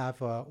can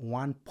have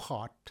one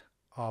pot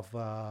of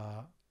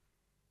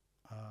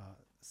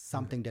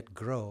something that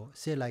grow,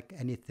 say like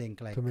anything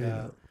like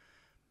Tomato.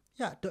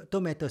 yeah,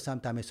 tomato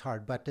sometimes is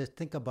hard, but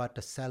think about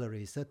the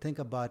celery. So think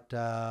about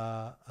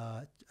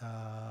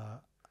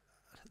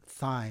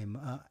thyme,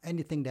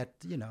 anything that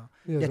Yeah,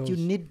 that you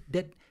those. need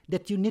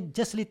that you need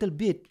just a little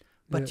bit,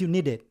 but Yeah. you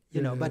need it.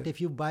 Yeah, But yeah.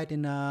 if you buy it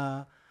in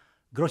a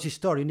grocery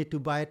store, you need to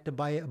buy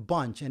a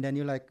bunch, and then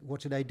you're like,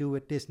 what should I do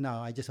with this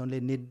now? I just only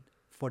need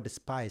for the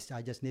spice.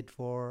 I just need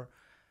for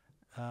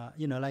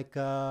like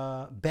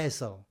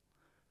basil.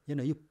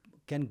 You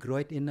can grow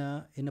it in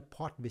a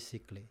pot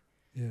basically.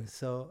 Yeah.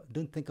 So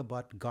don't think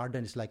about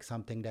gardens like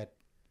something that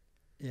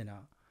you know.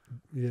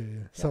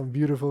 Yeah. Some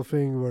beautiful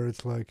thing where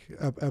it's like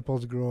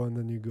apples grow and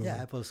then you go.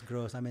 Yeah, apples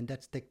grows. I mean,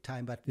 that's take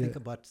time, but Yeah. think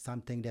about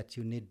something that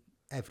you need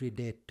every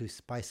day to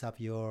spice up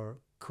your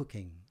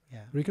cooking.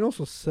 Yeah. We can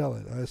also sell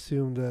it. I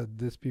assume that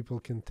these people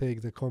can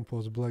take the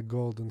compost black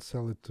gold and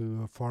sell it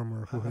to a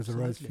farmer who has a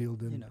rice Absolutely.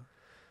 field. And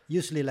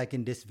Usually, like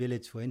in this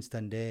village, for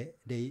instance,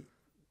 they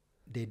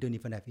don't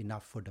even have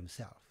enough for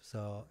themselves.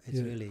 So it's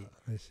Yeah, really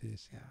I see.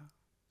 yeah,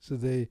 So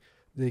they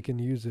can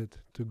use it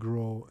to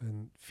grow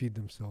and feed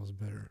themselves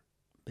better.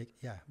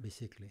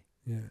 basically.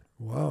 Yeah.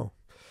 Wow.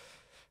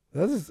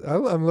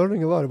 I'm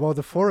learning a lot about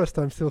the forest.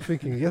 I'm still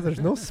thinking, yeah,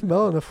 there's no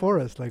smell in the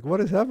forest. Like, what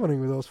is happening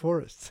with those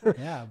forests?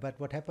 Yeah, but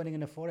what happening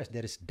in the forest?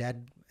 There is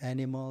dead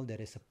animal.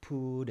 There is a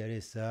poo. There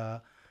is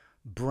a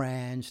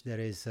branch. There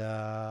is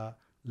a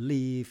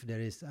leaf. There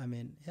is. I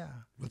mean, yeah.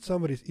 But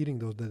somebody's eating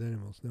those dead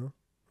animals, no?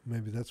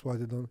 Maybe that's why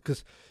they don't.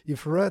 Because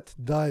if rat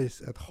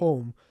dies at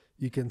home,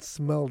 you can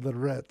smell the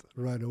rat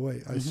right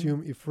away. I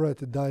assume if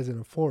rat dies in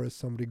a forest,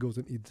 somebody goes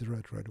and eats the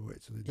rat right away,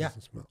 so it Yeah.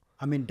 doesn't smell.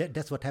 I mean,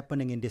 that's what's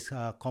happening in this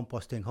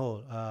composting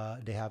hole.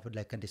 They have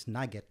like this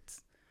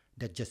nuggets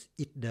that just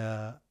eat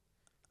the.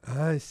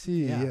 I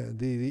see. Yeah. Yeah,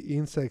 the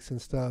insects and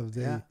stuff.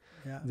 They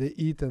Yeah. they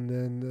eat and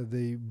then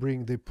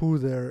they poo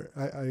there.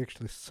 I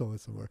actually saw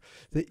it somewhere.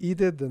 They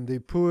eat it and they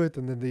poo it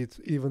and then it's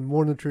even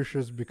more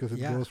nutritious because it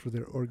Yeah. goes through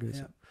their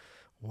organism.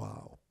 Yeah.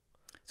 Wow.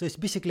 So it's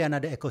basically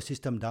another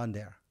ecosystem down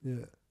there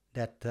Yeah.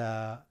 that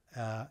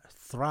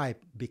thrive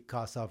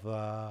because of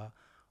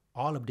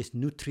all of these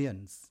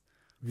nutrients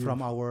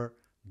from our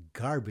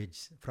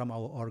garbage, from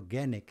our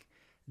organic.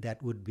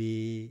 That would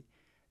be,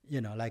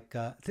 like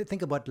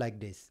think about like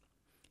this.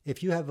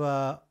 If you have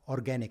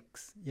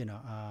organics,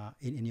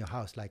 in your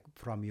house, like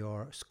from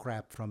your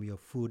scrap, from your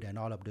food and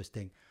all of those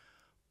things,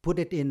 put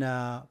it in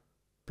a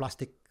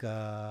plastic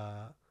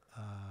jar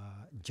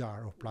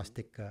or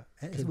plastic,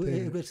 it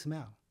will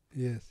smell.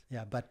 Yes.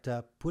 Yeah, but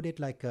put it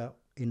like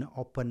in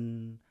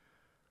open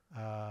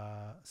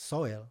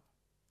soil,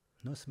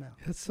 no smell.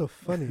 That's so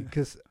funny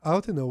because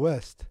out in the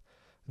West,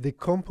 the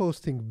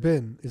composting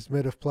bin is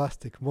made of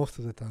plastic most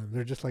of the time.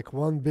 They're just like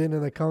one bin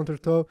and a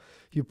countertop.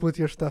 You put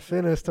your stuff in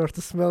and it starts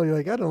to smell. You're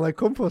like, I don't like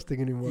composting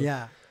anymore.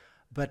 Yeah,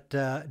 but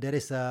there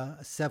is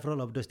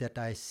several of those that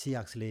I see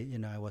actually.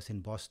 I was in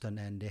Boston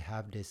and they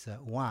have this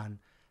one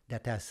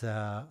that has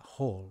a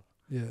hole.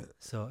 Yeah.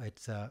 So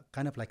it's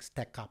kind of like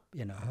stack up,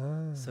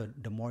 So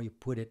the more you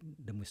put it,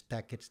 the more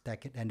stack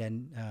it. And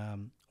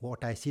then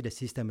what I see the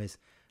system is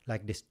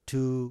like this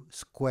 2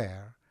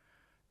 square.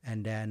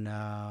 And then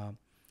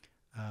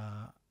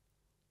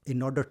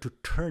in order to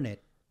turn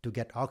it to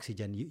get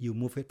oxygen, you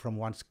move it from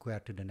 1 square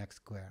to the next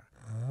square.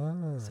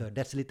 So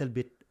that's a little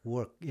bit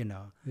work,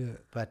 Yeah.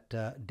 But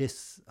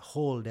this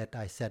hole that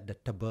I said, the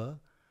tubber,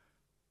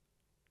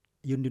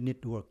 you don't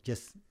need to work.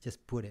 Just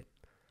put it.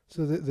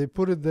 So they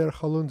put it there.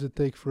 How long does it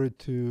take for it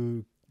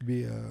to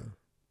be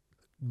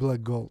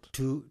black gold?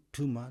 2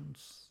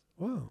 months.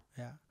 Wow.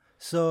 Yeah.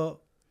 So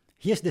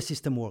here's the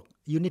system work.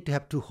 You need to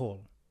have 2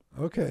 holes.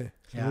 Okay.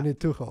 So Yeah. we need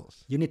 2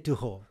 holes. You need 2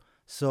 holes.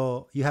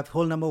 So you have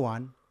hole number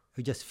 1.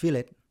 You just fill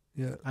it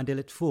Yeah. until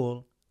it's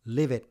full.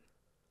 Leave it.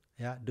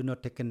 Yeah. Do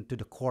not take it to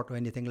the court or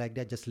anything like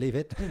that. Just leave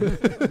it.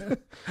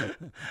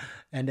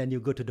 And then you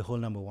go to the hole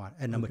number 1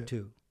 and number Okay.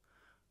 2.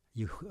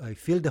 You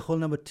fill the hole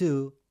number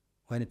 2.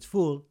 When it's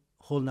full,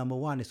 hole number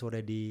 1 is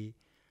already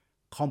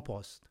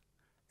compost.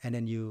 And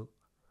then you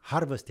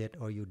harvest it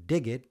or you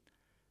dig it.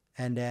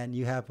 And then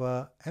you have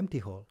a empty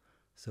hole.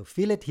 So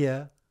fill it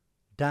here.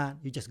 Done.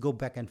 You just go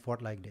back and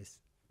forth like this.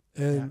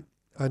 And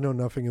I know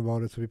nothing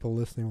about it, so people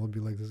listening will be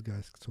like, "This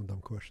guy's got some dumb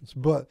questions."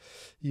 But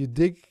you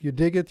dig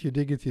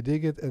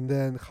it, and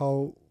then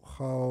how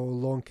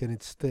long can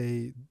it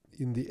stay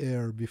in the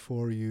air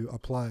before you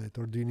apply it,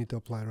 or do you need to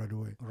apply right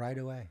away? Right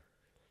away.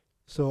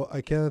 So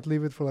I cannot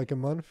leave it for like a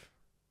month.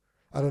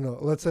 I don't know.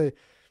 Let's say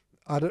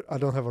I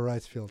don't have a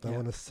rice field. I Yeah.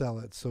 want to sell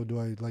it. So do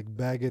I like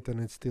bag it, and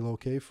it's still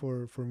okay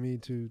for me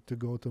to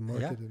go to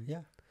market?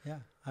 Yeah.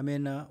 I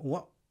mean,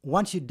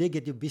 once you dig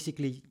it,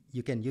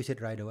 you can use it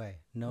right away.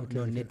 No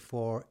Okay. need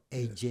for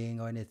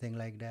aging or anything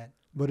like that.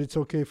 But it's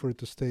okay for it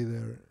to stay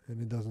there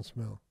and it doesn't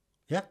smell.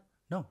 Yeah.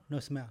 No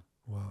smell.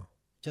 Wow.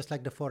 Just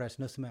like the forest,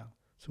 no smell.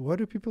 So why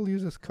do people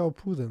use as cow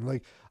poo then?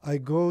 Like I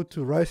go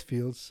to rice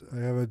fields, I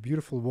have a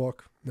beautiful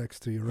walk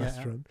next to your Yeah.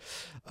 restaurant.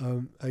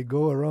 I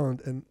go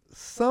around, and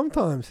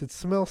sometimes it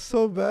smells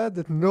so bad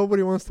that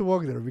nobody wants to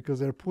walk there because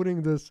they're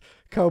putting this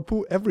cow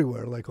poo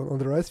everywhere, like on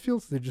the rice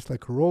fields. They're just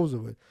like rows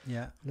of it.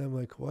 Yeah. And I'm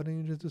like, why don't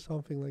you just do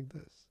something like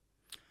this?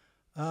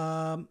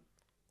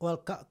 Well,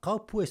 cow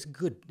poo is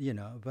good,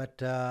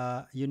 but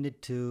you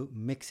need to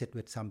mix it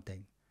with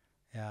something.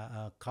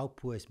 Cow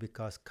poo is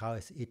because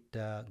cows eat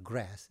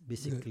grass.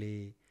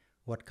 Basically,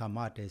 what come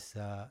out is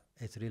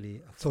it's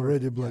really It's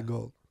already black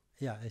gold.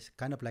 Yeah, it's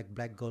kind of like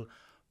black gold,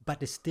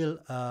 but it still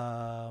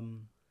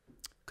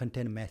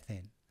contain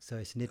methane. So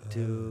it's need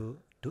to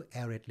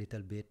aerate a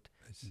little bit,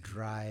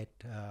 dry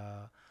it.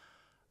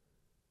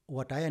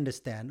 What I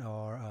understand,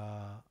 or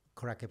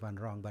correct if I'm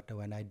wrong, but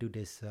when I do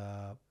this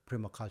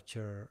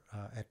permaculture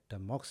at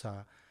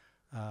Moxa,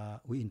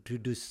 we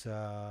introduce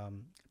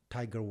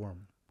tiger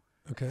worm.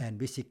 Okay. And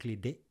basically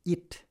they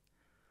eat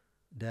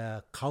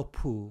the cow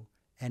poo,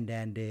 and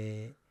then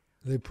they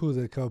poo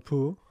the cow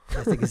poo.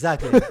 Yes,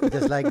 exactly.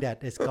 Just like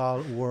that. It's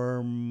called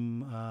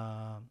worm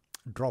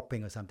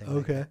dropping or something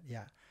like that.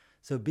 Yeah.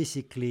 So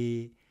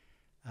basically,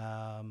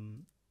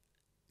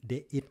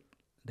 they eat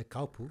the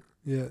cow poo.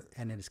 Yeah.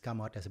 And then it's come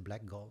out as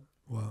black gold.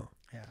 Wow.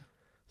 Yeah.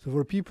 So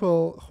for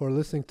people who are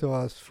listening to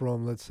us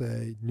from, let's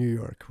say, New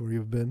York, where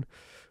you've been,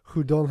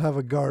 who don't have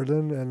a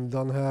garden and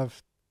don't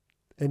have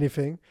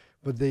anything,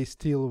 but they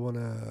still want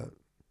to,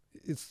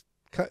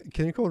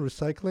 can you call it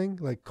recycling?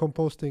 Like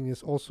composting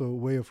is also a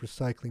way of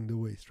recycling the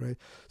waste, right?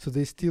 So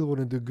they still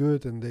want to do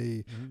good, and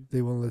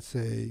they want, let's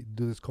say,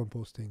 do this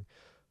composting.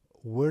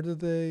 What do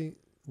they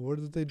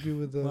do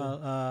with the?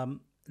 Well,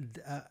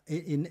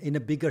 in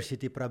a bigger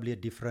city, probably a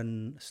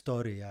different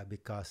story,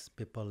 because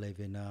people live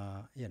in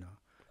a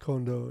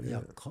condo,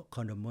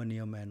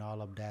 condominium and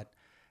all of that,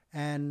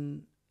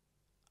 and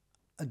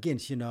again,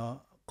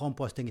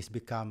 composting has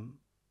become,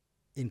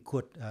 in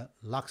quote,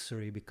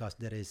 luxury, because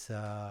there is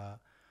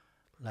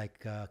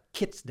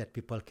kits that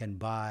people can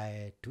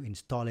buy to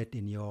install it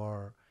in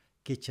your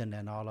kitchen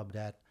and all of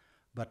that.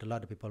 But a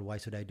lot of people, why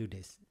should I do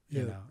this?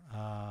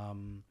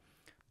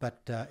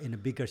 But in a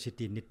bigger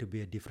city, it need to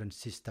be a different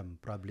system.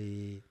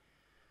 Probably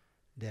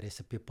there is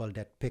a people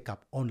that pick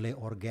up only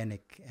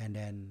organic, and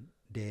then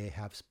they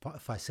have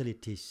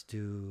facilities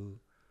to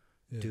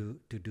do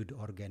the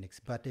organics.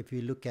 But if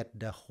you look at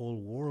the whole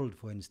world,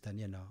 for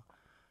instance,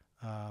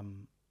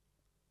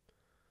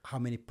 how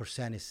many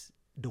percent is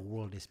the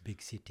world is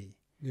big city?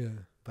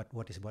 Yeah. But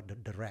what is about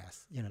the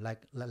rest?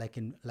 Like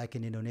in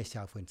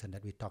Indonesia, for instance,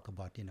 that we talk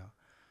about.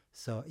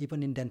 So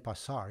even in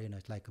Denpasar,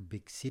 it's like a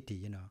big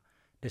city.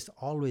 There's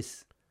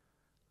always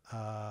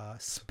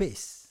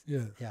space.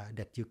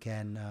 That you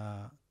can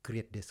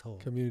create this whole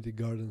community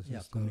gardens. And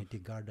stuff. Community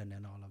garden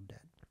and all of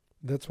that.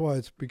 That's why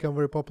it's become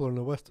very popular in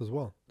the West as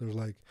well. There's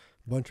like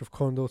a bunch of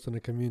condos and a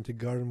community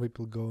garden.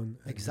 People go and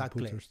put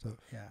their stuff.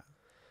 Yeah.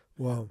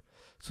 Wow.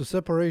 So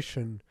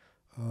separation.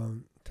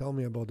 Tell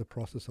me about the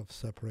process of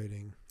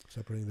separating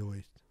the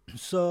waste.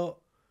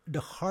 So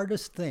the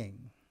hardest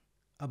thing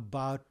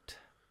about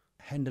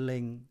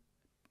handling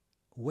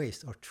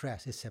waste or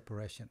trash is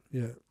separation.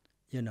 Yeah.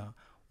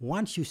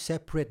 Once you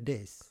separate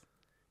this,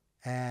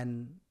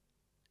 and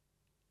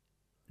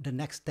the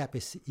next step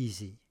is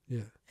easy.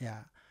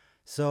 Yeah.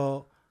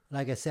 So,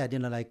 like I said,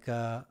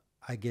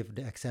 I give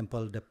the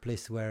example, the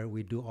place where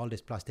we do all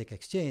this plastic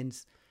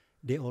exchange,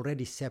 they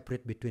already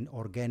separate between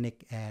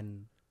organic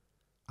and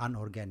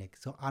unorganic.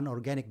 So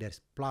unorganic, there's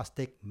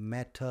plastic,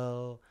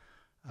 metal,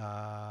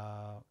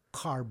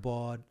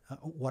 cardboard,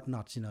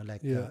 whatnot,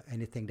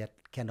 anything that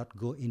cannot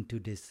go into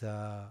this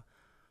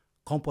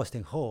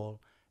composting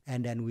hole,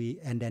 and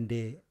then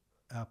they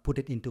put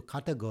it into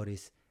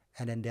categories,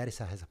 and then there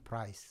has a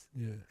price,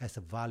 as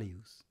a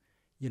values,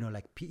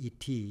 like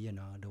PET,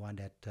 the one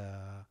that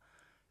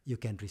you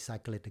can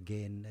recycle it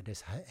again.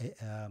 There's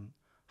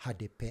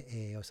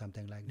HDPE or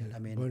something like that. I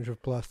mean, a bunch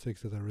of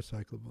plastics that are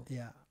recyclable.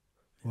 Yeah.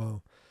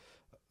 Wow.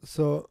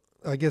 So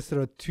I guess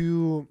there are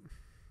two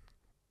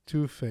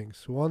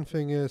things. One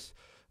thing is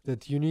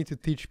that you need to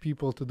teach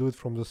people to do it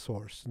from the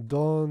source.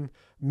 Don't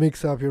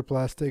mix up your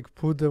plastic,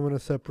 put them in a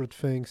separate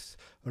things,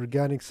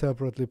 organic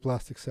separately,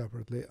 plastic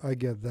separately. I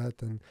get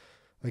that, and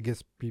I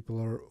guess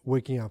people are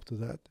waking up to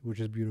that,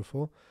 which is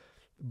beautiful.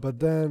 But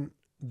then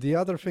the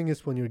other thing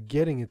is when you're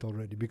getting it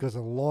already, because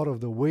a lot of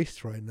the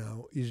waste right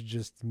now is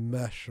just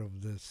mesh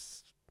of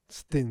this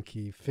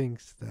stinky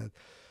things that.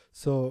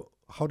 So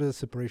how does the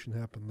separation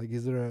happen? Like,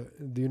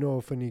 do you know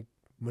of any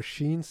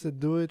machines that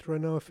do it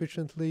right now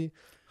efficiently?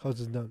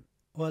 How's it done?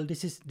 Well,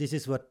 this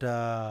is what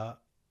the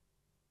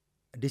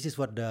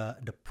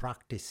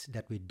practice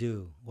that we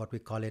do. What we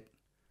call it,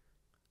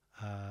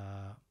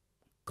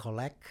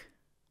 collect,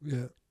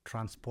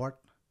 transport,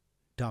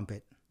 dump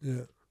it.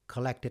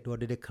 Collect it.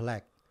 What do they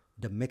collect?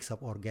 The mix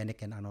of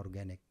organic and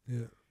unorganic.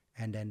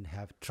 And then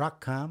have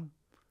truck come,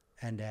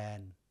 and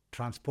then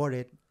transport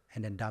it,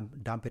 and then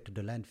dump it to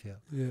the landfill.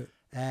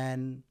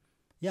 And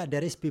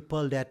there is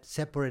people that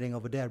separating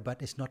over there,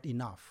 but it's not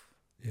enough.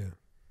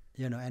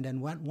 And then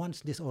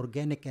once this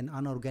organic and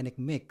unorganic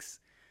mix,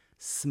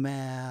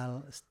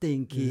 smell,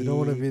 stinky, You don't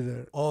want to be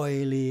there.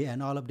 oily,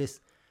 and all of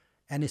this.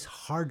 And it's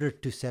harder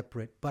to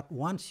separate. But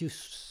once you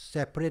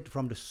separate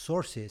from the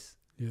sources,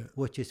 Yeah.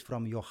 which is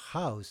from your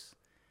house,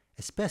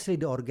 especially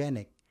the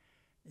organic,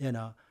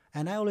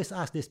 and I always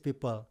ask these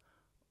people,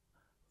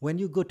 when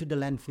you go to the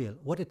landfill,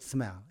 what it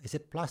smell? Is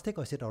it plastic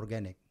or is it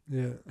organic?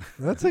 Yeah.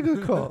 That's a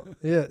good call.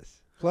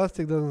 Yes.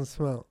 Plastic doesn't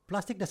smell.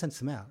 Plastic doesn't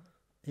smell.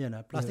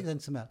 Plastic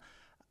doesn't smell.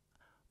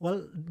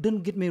 Well,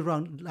 don't get me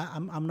wrong.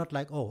 I'm not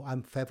like, oh,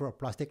 I'm favor of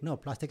plastic. No,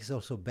 plastic is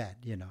also bad,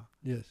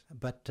 Yes.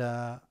 But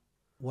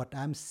what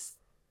I'm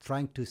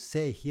trying to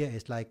say here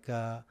is like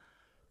the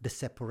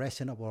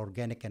separation of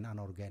organic and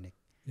unorganic.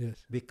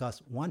 Yes.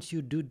 Because once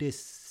you do this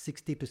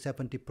 60 to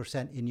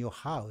 70% in your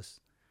house,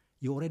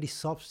 you already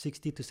solve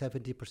 60 to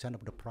 70%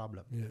 of the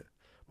problem. Yeah.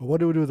 But what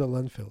do we do with the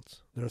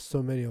landfills? There are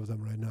so many of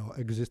them right now,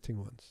 existing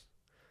ones.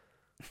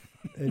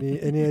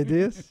 Any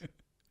ideas?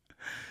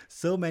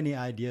 So many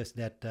ideas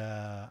that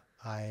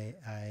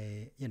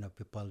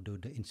people do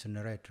the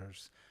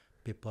incinerators,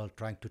 people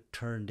trying to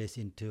turn this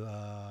into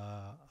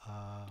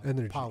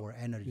Energy. power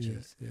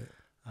energies.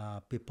 Yeah.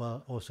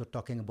 People also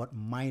talking about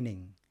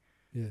mining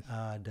Yes.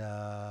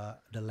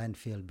 the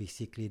landfill.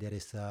 Basically, there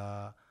is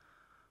a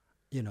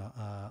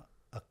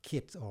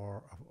kit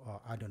or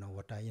I don't know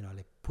what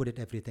like put it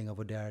everything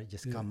over there.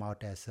 Just come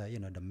out as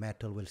the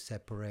metal will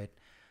separate,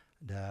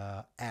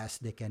 the ash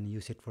they can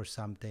use it for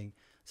something.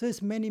 So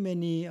it's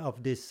many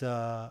of this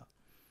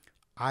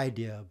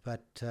idea,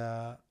 but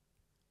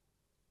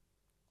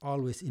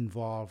always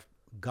involve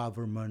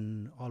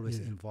government. Always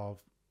involve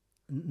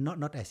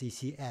not as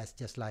easy as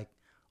just like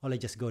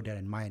let's just go there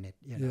and mine it.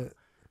 Yeah.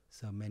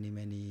 So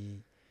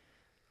many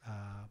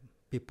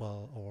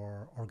people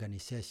or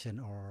organization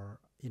or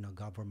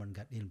government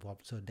got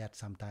involved. So that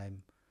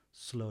sometimes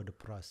slow the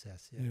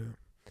process. Yeah.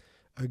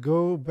 I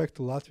go back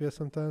to Latvia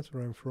sometimes,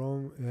 where I'm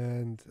from,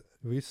 and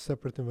we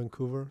separate in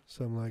Vancouver.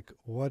 So I'm like,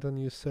 why don't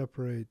you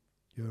separate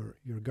your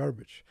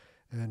garbage?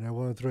 And I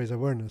wanted to raise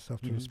awareness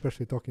after,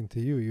 especially talking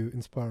to you. You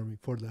inspire me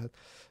for that,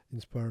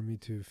 inspire me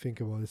to think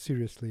about it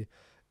seriously.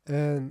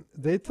 And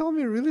they tell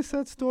me a really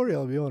sad story,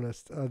 I'll be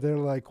honest. They're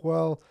like,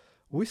 well,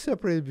 we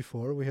separated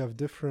before. We have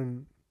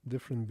different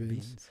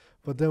bins.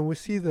 But then we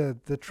see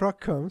that the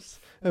truck comes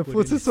and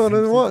puts us on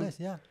in one. Place,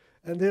 yeah.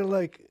 And they're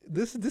like,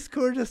 this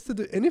discourages us to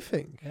do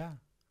anything. Yeah.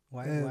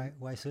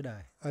 Why should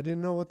I? I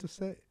didn't know what to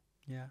say.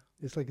 Yeah.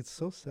 It's like, it's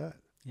so sad.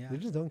 Yeah. They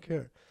just don't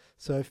care.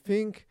 So I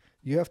think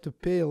you have to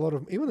pay a lot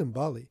of, even in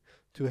Bali,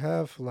 to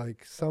have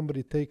like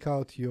somebody take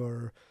out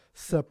your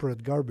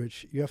separate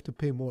garbage, you have to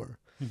pay more.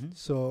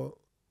 So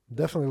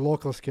definitely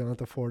locals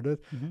cannot afford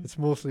it. It's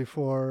mostly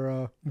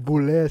for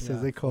boules,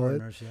 as they call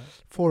it,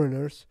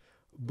 foreigners.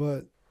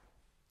 But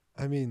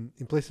I mean,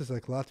 in places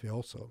like Latvia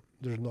also,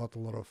 there's not a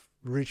lot of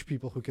rich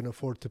people who can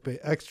afford to pay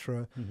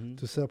extra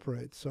to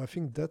separate. So I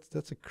think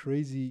that's a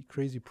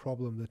crazy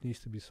problem that needs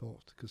to be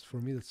solved, because for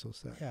me, that's so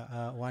sad.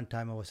 Yeah. One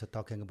time I was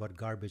talking about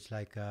garbage,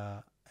 like,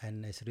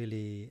 and it's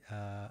really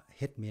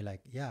hit me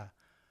like,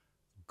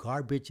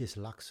 garbage is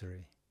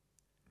luxury.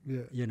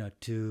 Yeah.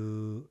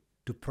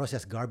 To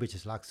process garbage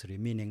is luxury,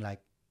 meaning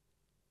like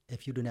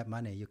if you don't have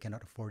money, you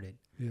cannot afford it.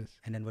 Yes.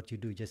 And then what you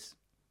do, just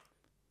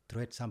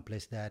throw it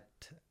someplace that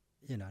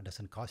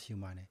doesn't cost you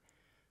money.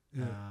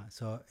 Yeah.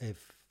 So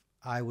if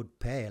I would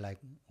pay, like,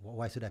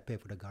 why should I pay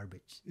for the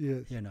garbage?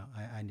 Yes.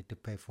 I need to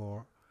pay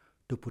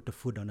to put the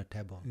food on the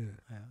table.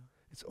 Yeah.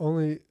 It's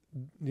only,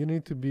 you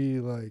need to be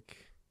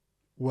like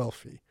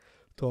wealthy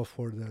to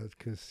afford that,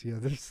 because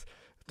there's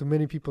to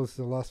many people, it's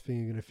the last thing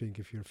you're gonna think.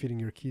 If you're feeding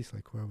your kids,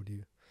 like, why would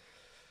you?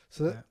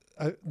 So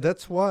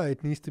that's why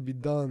it needs to be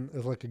done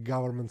as like a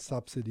government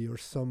subsidy, or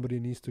somebody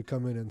needs to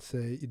come in and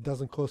say it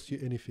doesn't cost you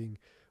anything,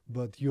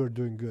 but you're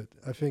doing good.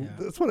 I think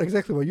that's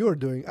exactly what you're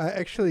doing. I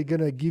actually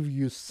gonna give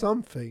you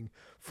something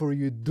for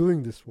you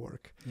doing this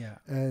work. Yeah.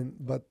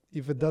 But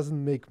if it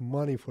doesn't make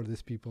money for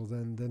these people,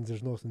 then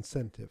there's no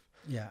incentive.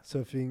 Yeah. So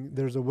I think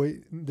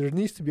there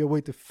needs to be a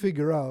way to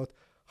figure out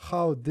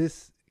how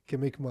this can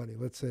make money.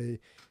 Let's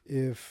say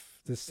if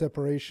the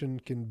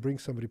separation can bring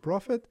somebody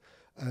profit,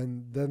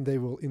 and then they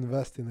will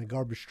invest in a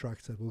garbage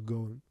trucks that will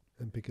go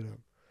and pick it up.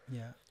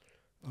 Yeah.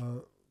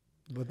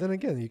 But then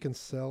again, you can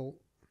sell,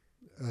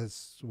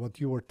 as what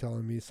you were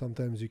telling me,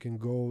 sometimes you can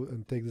go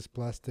and take this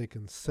plastic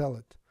and sell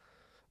it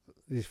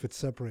if it's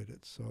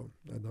separated. So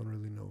I don't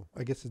really know.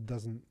 I guess it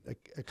doesn't,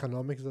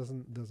 economics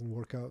doesn't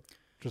work out.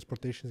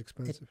 Transportation is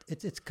expensive.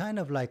 It's kind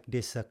of like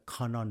this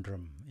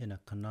conundrum,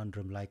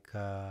 like,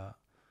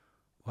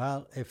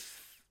 well,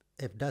 if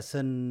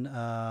doesn't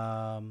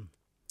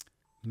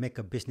make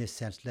a business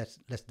sense,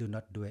 let's do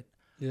not do it.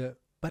 Yeah.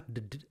 But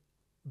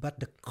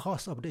the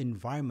cost of the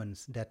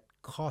environments that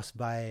caused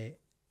by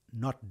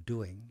not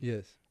doing,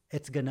 Yes.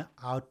 it's gonna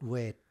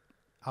outweigh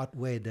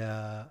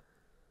the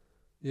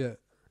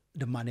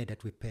the money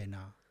that we pay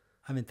now.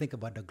 I mean, think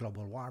about the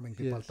global warming.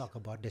 People talk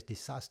about this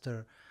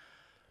disaster,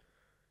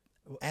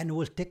 and it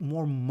will take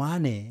more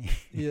money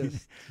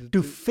Yes.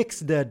 to fix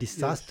the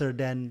disaster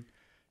than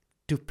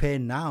to pay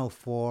now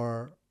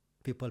for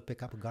people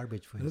pick up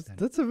garbage, for That's, instance.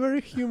 that's a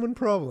very human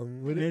problem.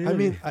 I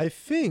mean, I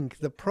think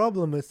the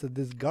problem is that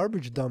this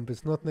garbage dump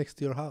is not next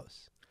to your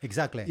house.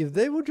 Exactly. If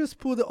they would just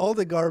put all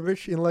the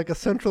garbage in like a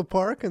central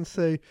park and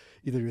say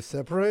either you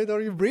separate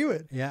or you bring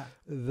it, Yeah.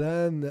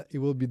 then it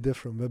will be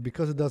different. But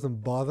because it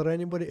doesn't bother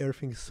anybody,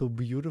 everything is so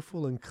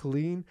beautiful and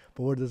clean.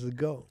 But where does it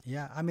go?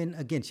 Yeah. I mean,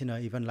 again,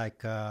 even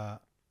like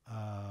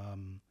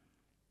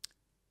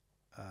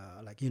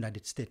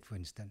United States, for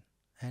instance,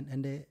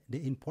 and they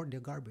import their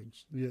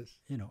garbage, Yes.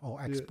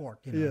 or export.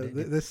 Yeah,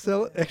 they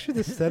sell. Actually,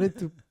 they send it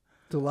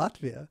to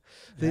Latvia.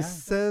 They Yeah.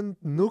 send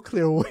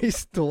nuclear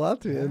waste to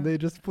Latvia, and Yeah. they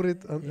just put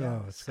it on.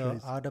 Yeah. Oh, it's So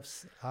crazy.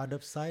 out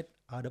of sight,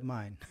 out of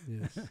mind.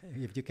 Yes.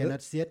 If you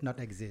cannot see it, not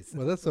exist.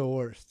 Well, that's the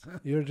worst.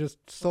 You're just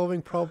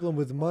solving problem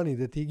with money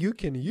that you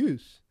can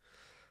use.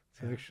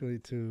 So Yeah. actually,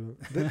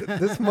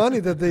 this money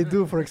that they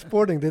do for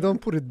exporting, they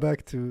don't put it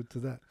back to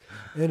that.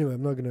 Anyway,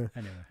 I'm not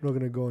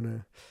gonna go on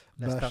a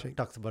Let's bashing.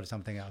 talk about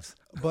something else.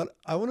 But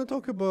I want to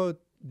talk about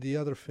the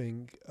other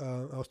thing.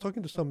 I was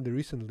talking to somebody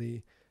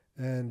recently,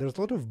 and there's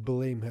a lot of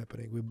blame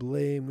happening. We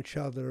blame each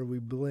other. We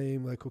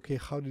blame, like, okay,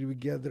 how did we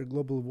get there?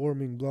 Global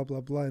warming, blah, blah,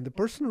 blah. And the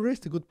person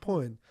raised a good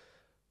point.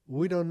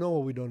 We don't know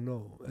what we don't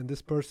know. And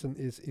this person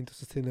is into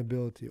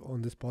sustainability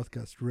on this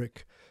podcast,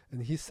 Rick.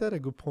 And he said a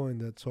good point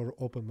that sort of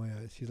opened my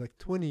eyes. He's like,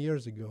 20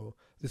 years ago,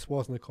 this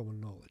wasn't a common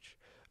knowledge.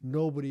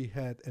 Nobody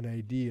had an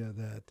idea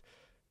that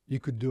you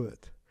could do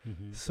it.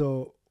 Mhm.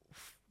 So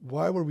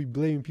why were we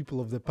blaming people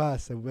of the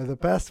past? And in the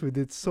past, we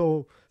did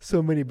so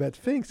many bad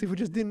things if we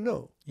just didn't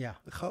know. Yeah.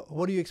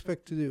 What do you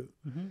expect to do?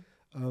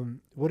 Mhm.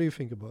 What do you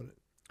think about it?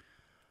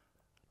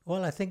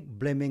 Well, I think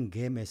blaming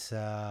game is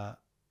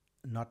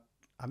not.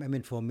 I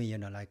mean, for me,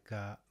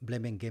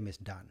 blaming game is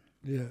done.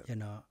 Yeah,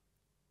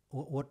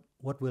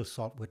 What will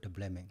solve with the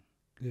blaming?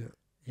 yeah,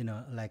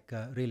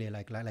 Really,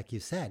 like you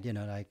said,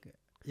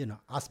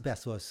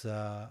 asbestos was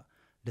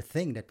the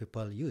thing that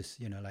people use,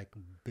 like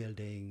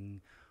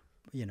building,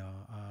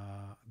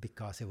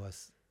 because it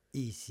was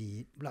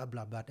easy, blah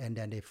blah blah, and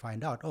then they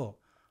find out, oh,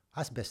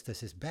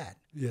 asbestos is bad,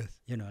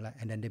 yes,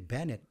 and then they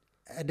ban it.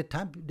 At the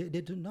time, they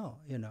didn't know,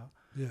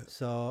 yeah,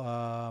 So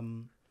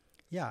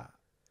yeah,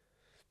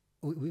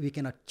 we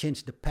cannot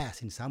change the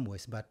past in some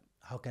ways, but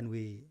how can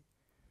we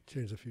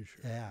change the future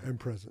Yeah. and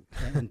present.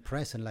 and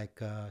present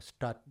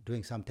start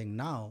doing something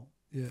now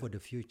Yeah, for the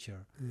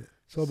future? yeah.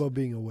 It's all about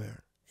being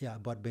aware. Yeah,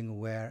 about being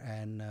aware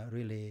and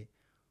really,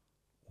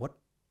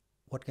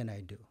 what can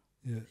I do?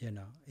 Yeah,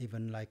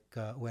 Even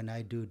when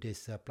I do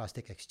this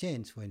plastic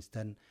exchange, for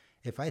instance,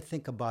 if I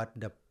think about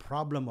the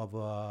problem of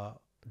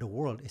the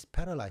world is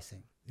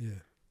paralyzing,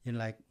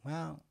 yeah,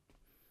 well,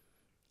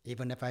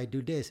 even if I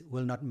do this,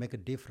 will not make a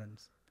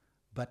difference,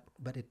 but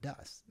it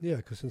does. yeah.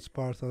 Because it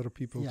inspires other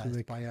people Yeah, to make.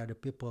 inspire the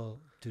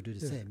people to do the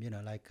Yeah. same.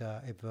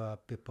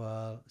 If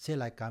people say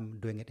like I'm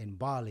doing it in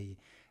Bali,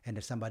 and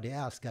there's somebody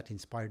else got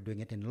inspired doing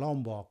it in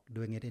Lombok,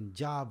 doing it in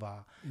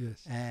Java,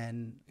 Yes,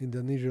 and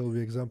Indonesia will be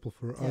example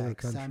for other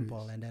example,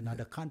 countries. and then Yeah.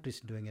 other countries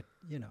doing it.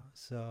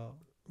 So.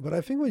 But I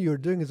think what you're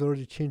doing is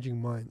already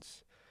changing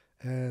minds.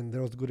 And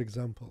there was a good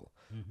example.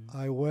 Mhm.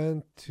 I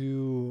went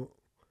to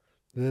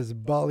this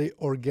Bali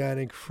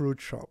organic fruit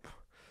shop.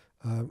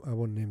 I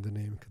won't name the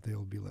name because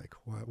they'll be like,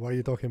 why are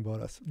you talking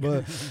about us?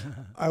 But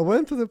I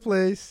went to the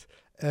place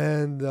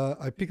and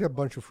I picked up a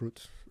bunch of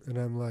fruit. And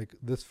I'm like,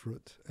 this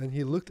fruit. And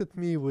he looked at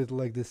me with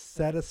like this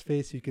saddest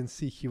face you can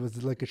see. He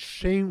was like, a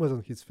shame was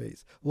on his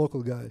face.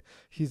 Local guy.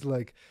 He's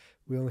like,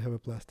 we only have a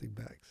plastic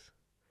bags.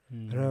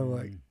 And I'm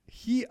like,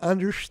 he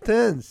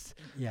understands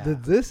yeah,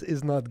 that this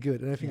is not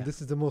good. And I think Yeah. this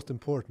is the most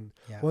important.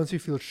 yeah. Once you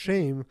feel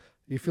shame,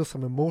 you feel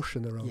some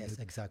emotion around Yes, it.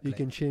 exactly. You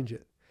can change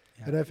it.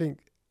 Yeah. And I think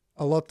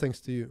a lot thanks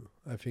to you.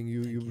 I think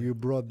Thank you you.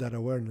 brought that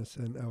awareness.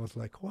 And I was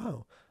like,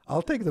 wow,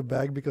 I'll take the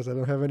bag because I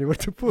don't have anywhere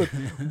to put.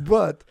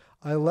 But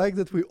I like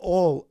that we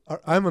all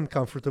are, I'm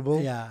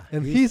uncomfortable. Yeah,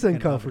 and he's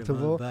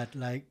uncomfortable. but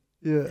Yeah.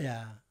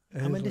 yeah.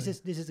 And I mean, it's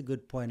this is a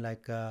good point.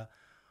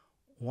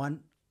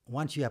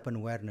 Once you have an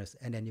awareness,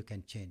 and then you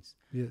can change.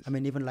 Yes. I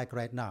mean, even like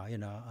right now,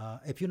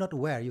 if you're not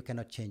aware, you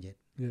cannot change it.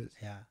 Yes.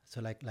 Yeah.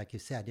 So like you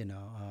said,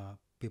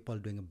 people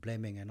doing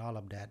blaming and all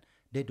of that,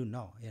 they do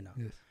know.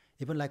 Yes.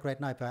 Even like right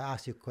now, if I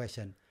ask you a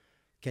question,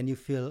 can you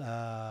feel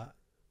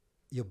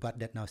your butt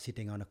that now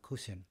sitting on a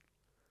cushion?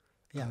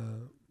 Yeah.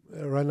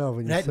 Right now,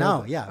 when you Right said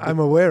now, that, yeah. I'm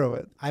aware of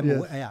it. I'm yes.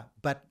 aware, yeah.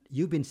 But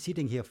you've been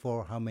sitting here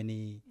for how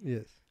many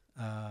Yes.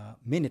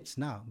 minutes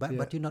now? But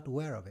Yeah. you're not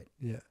aware of it.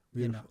 Yeah.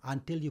 You know, Beautiful.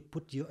 until you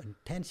put your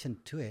intention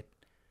to it,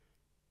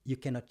 you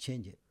cannot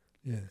change it.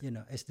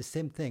 Yeah. It's the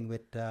same thing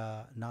with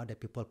now that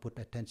people put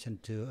attention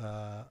to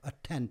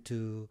attend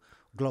to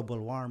global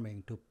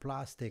warming, to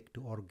plastic,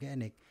 to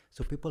organic.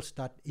 So people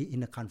start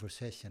in a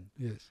conversation.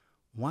 Yes.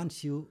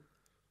 Once you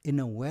in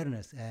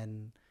awareness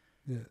and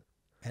Yeah.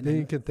 and Then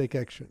you then, can take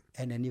action.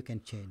 and then you can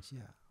change.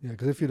 Yeah, Yeah.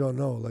 Because if you don't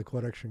know, like,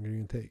 what action can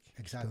you take?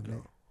 You just don't exactly.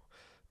 know.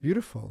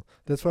 Beautiful.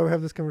 That's why we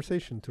have this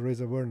conversation, to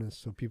raise awareness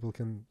so people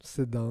can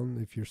sit down.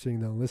 If you're sitting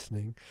down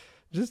listening,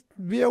 just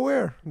be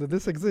aware that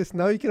this exists.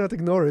 Now you cannot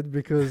ignore it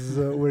because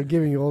we're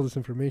giving you all this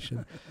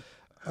information.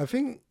 I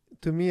think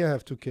to me, I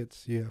have two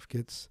kids. You have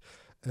kids,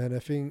 and I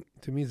think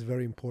to me it's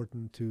very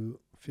important to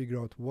figure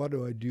out what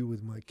do I do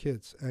with my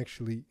kids.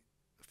 Actually,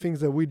 things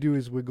that we do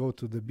is we go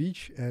to the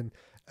beach, and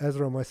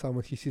Ezra, my son,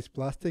 when he sees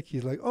plastic,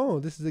 he's like, "Oh,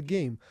 this is a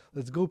game.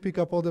 Let's go pick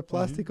up all the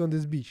plastic on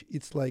this beach."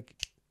 It's like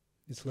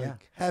Yeah.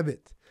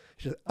 habit.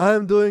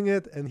 I'm doing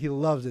it, and he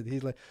loves it.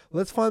 He's like,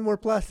 "Let's find more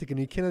plastic," and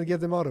you cannot get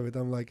them out of it.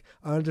 I'm like,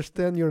 "I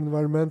understand you're an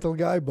environmental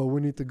guy, but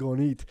we need to go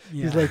and eat."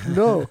 He's like,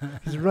 "No."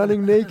 He's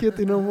running naked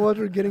in the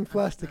water, getting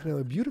plastic. And I'm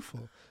like,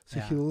 beautiful. So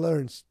he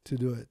learns to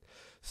do it.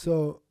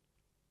 So,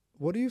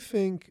 what do you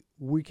think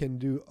we can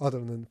do other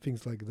than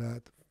things like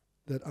that,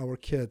 that our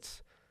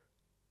kids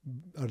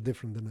are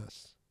different than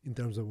us in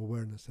terms of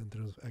awareness and in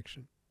terms of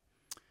action?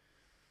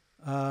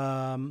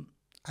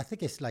 I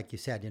think it's like you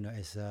said,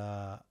 it's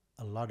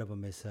a lot of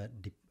them is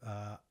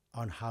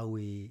on how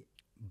we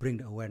bring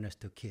the awareness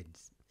to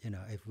kids.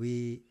 If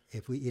we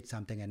eat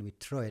something and we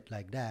throw it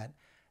like that,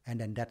 and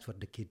then that's what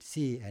the kids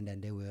see, and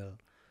then they will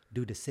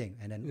do the same,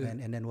 and then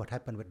and then what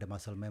happened with the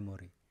muscle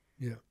memory?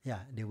 Yeah,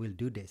 they will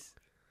do this.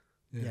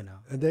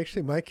 And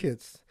actually, my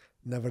kids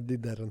never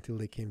did that until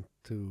they came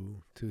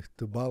to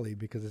Bali,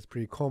 because it's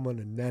pretty common,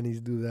 and nannies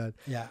do that.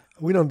 Yeah,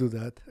 we don't do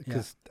that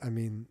because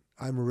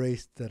I'm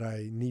raised that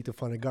I need to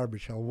find a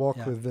garbage. I'll walk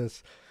with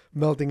this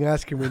melting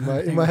ice cream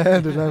in my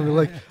hand, and I'm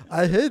like,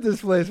 I hate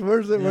this place.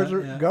 Where's the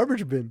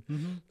garbage bin?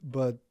 Mm-hmm.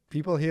 But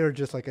people here,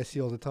 just like I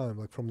see all the time,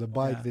 like from the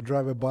bike, they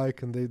drive a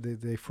bike and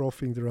they throw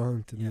things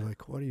around, and you're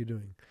like, what are you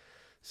doing?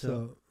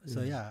 So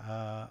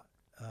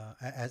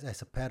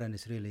as a parent,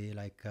 it's really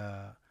like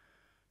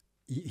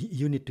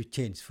you need to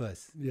change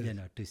first,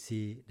 to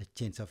see the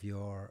change of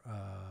your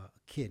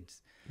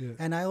kids.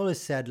 And I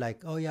always said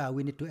like,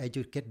 we need to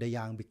educate the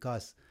young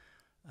because,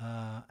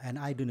 and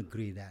I don't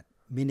agree that.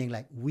 Meaning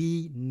like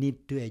we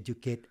need to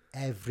educate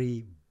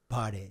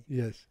everybody,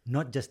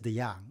 not just the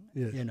young.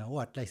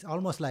 Like it's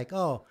almost like,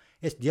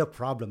 it's their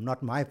problem,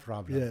 not my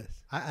problem.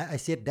 I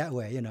see it that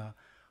way.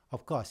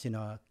 Of course,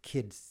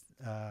 kids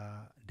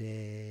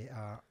they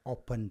are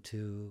open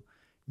to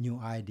new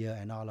idea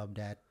and all of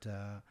that.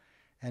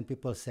 And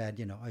people said,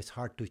 it's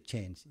hard to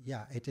change.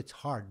 Yeah, it's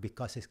hard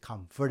because it's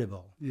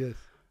comfortable.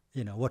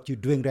 What you're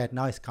doing right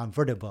now is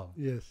comfortable.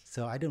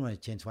 So I don't want to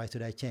change. Why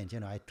should I change?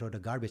 I throw the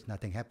garbage,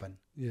 nothing happened.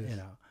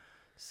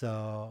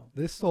 So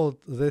they sold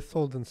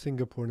in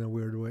Singapore in a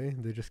weird way.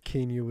 They just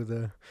cane you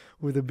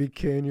with a big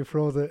cane. You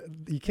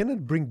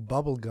cannot bring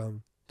bubble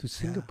gum to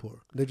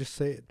Singapore. They just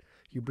say it.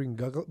 You bring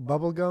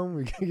bubble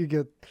gum, you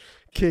get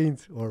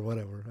caned or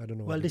whatever. I don't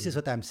know. Well, this is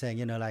what I'm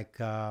saying. Like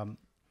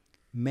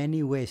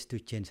many ways to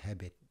change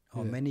habit,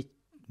 or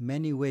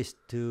many ways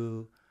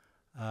to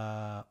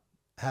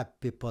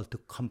have people to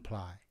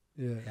comply.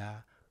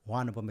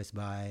 One of them is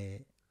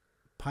by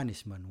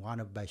punishment. One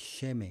of by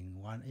shaming.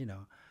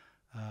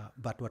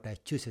 But what I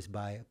choose is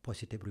by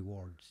positive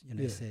rewards.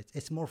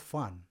 It's more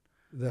fun.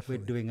 Definitely.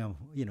 With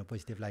doing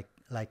positive like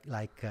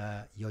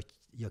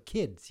your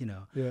kids.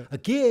 A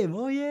game.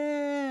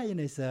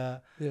 It's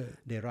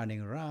they're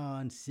running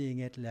around, seeing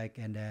it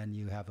and then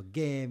you have a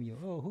game.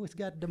 Who's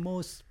got the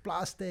most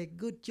plastic?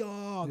 Good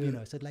job.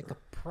 So like a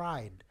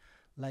pride.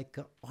 Like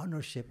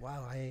ownership.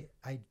 Wow,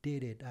 I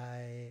did it.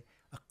 I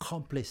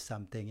accomplished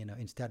something,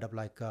 instead of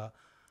like, or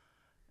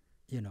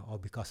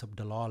because of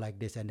the law like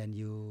this, and then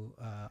you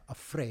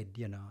afraid,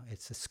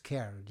 it's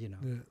scared,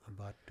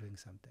 about doing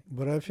something.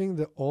 But I think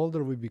the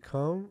older we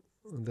become,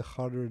 the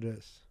harder it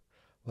is.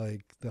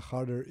 Like the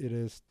harder it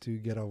is to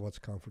get out what's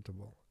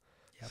comfortable.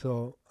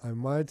 So I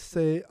might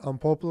say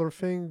unpopular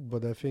thing,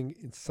 but I think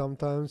it's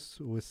sometimes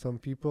with some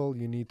people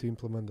you need to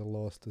implement the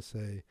laws to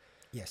say,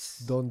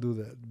 yes, don't do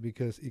that,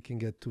 because it can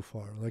get too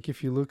far. Like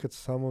if you look at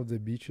some of the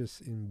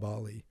beaches in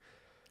Bali,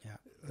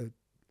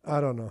 I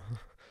don't know.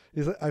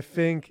 I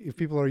think if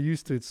people are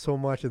used to it so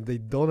much and they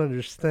don't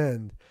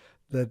understand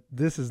that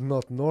this is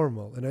not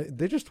normal, and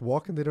they just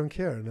walk and they don't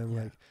care, and I'm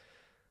like,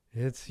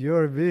 it's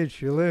your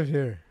beach, you live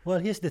here. Well,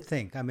 here's the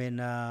thing. I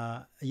mean,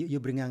 you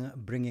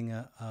bringing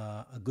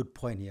a good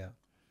point here.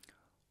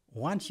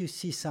 Once you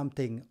see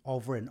something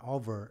over and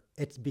over,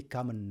 it's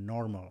become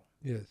normal.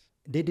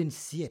 They didn't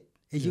see it.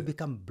 You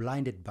become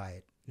blinded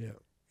by it.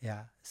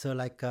 So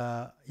like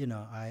I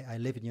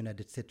live in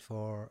United States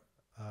for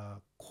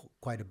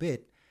quite a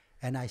bit,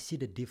 and I see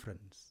the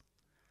difference.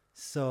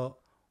 So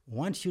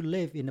once you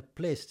live in a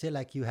place, say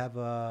like you have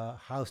a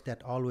house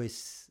that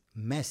always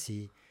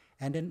messy,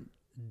 and then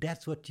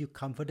that's what you're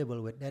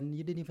comfortable with, and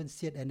you didn't even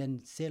see it, and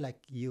then say like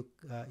your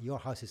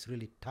house is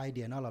really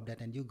tidy and all of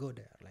that, and you go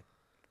there like,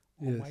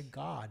 oh my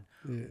God,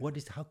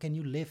 how can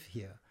you live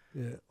here?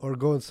 Or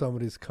go in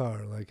somebody's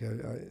car. Like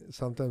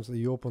sometimes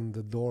you open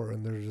the door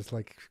and there's just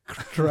like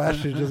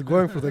trash is just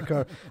going for the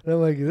car. And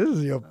I'm like, this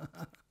is your.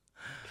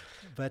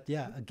 But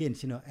again,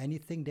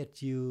 anything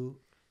that you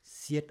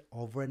see it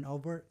over and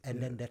over,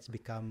 and then that's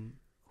become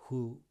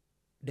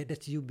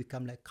that you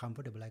become like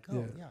comfortable. Like,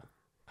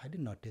 I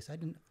didn't notice. I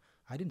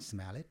didn't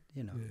smell it.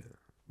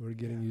 We're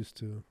getting used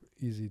to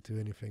easy to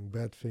anything,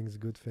 bad things,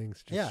 good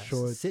things. Just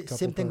show it.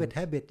 Same thing with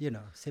habit.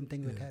 Same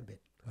thing with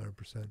habit.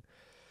 100%.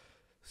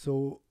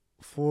 So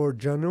for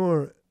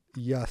Janur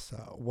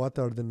Yasa, what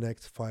are the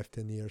next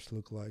 5-10 years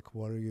look like?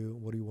 What do you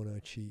want to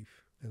achieve,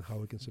 and how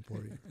we can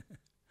support you?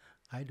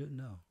 I don't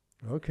know.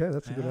 Okay,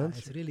 that's a good Yeah, answer.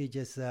 it's really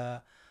just,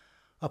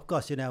 of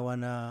course, I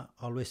wanna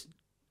always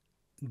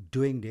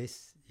doing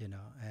this,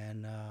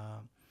 and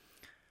I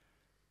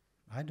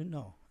don't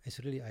know. It's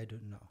really I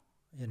don't know.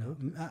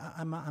 Okay.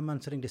 I'm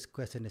answering this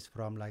question is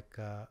from like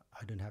I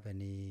don't have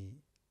any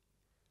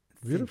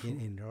Beautiful.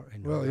 thinking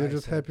in Well, you're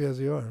just horizon. happy as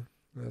you are.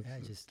 Yeah,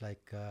 just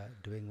like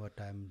doing what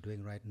I'm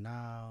doing right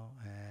now,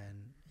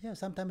 and yeah,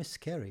 sometimes it's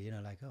scary,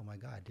 like oh my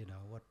God,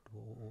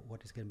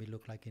 what is going to be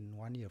look like in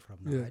 1 year from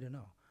now? Yeah. I don't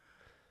know,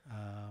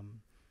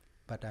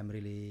 but I'm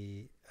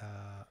really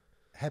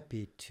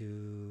happy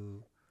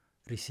to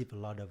receive a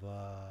lot of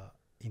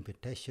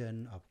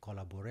invitation of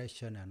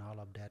collaboration and all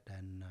of that,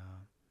 and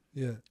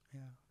Yeah.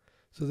 yeah.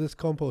 So this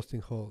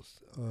composting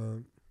holes,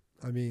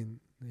 I mean,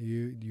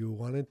 you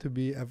want it to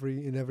be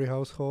in every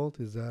household?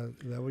 Is that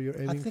what you're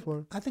aiming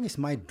for? I think it's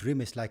my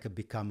dream is like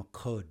become a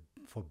code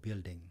for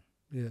building.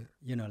 Yeah.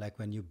 Like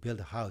when you build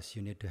a house,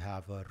 you need to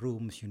have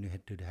rooms, you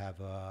need to have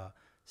a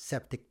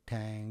septic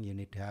tank, you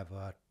need to have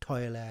a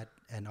toilet,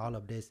 and all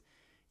of this.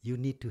 You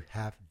need to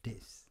have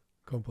this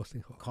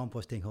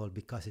Composting hole.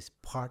 because it's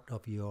part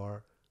of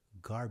your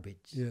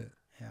garbage. Yeah.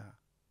 Yeah.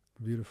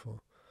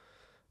 Beautiful.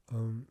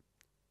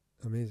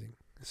 Amazing.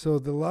 So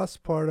the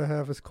last part I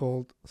have is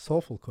called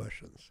soulful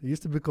questions. It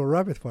used to be called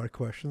rapid fire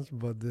questions,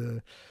 but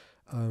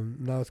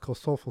now it's called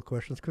soulful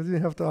questions because you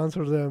have to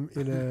answer them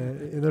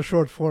in a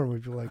short form.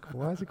 We'd be like,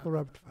 why is it called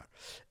rapid fire?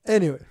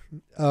 Anyway,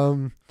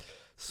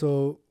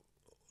 so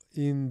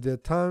in the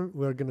time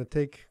we're gonna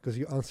take, because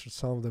you answered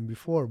some of them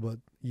before, but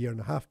year and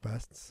a half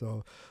passed.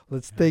 So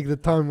let's take the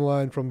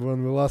timeline from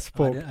when we last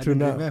spoke I to don't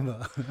now.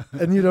 remember.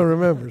 And you don't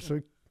remember,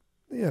 so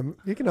yeah,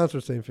 you can answer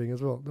the same thing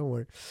as well. Don't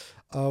worry.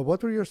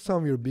 What were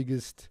some of your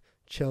biggest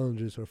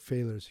challenges or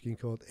failures? You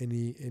can call it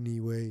any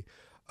way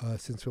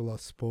since we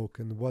last spoke,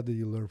 and what did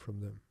you learn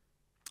from them?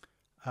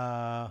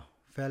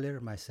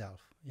 Failure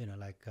myself, Oh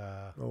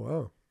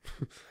wow.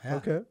 yeah,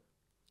 Okay.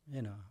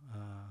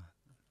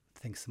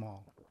 Think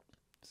small.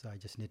 So I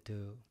just need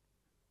to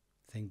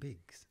think big.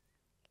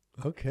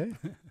 Okay.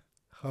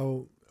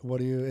 What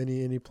do you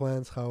any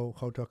plans how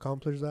to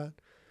accomplish that?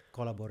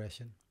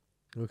 Collaboration.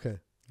 Okay.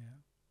 Yeah.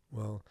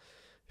 Well,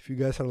 if you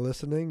guys are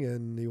listening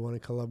and you want to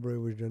collaborate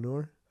with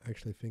Janur, I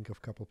actually think of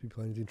a couple of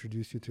people I need to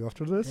introduce you to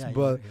after this. Yeah,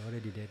 But you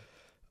already did.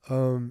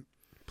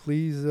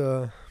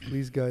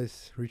 please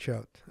guys reach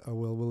out.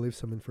 We'll leave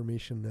some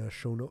information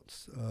show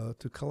notes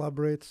to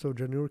collaborate so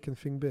Janur can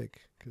think big,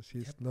 because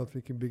he's not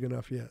thinking big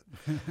enough yet.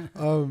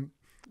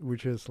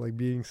 Which is like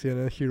being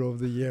CNN Hero of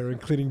the Year and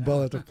cleaning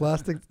bullet of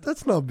plastic.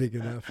 That's not big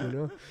enough,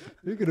 You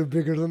could do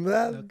bigger than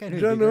that, Can we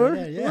Janur.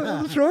 bigger?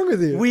 Yeah. What's wrong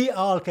with you? We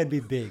all can be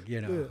big,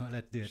 Yeah.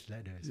 Let's do it.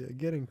 Yeah,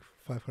 getting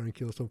 500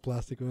 kilos of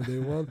plastic on day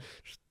one.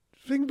 Just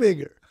think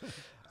bigger.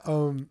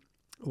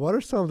 What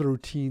are some of the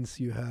routines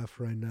you have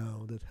right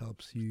now that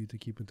helps you to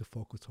keep into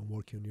focus on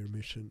working on your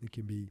mission? It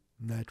can be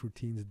night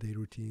routines, day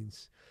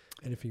routines,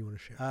 anything you want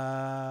to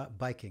share.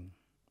 Biking.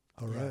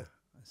 All right.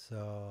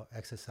 So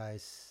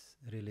exercise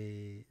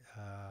really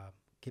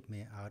keep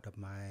me out of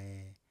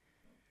my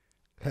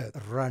Head.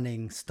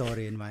 running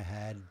story in my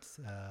head.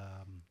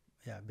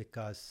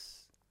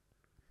 Because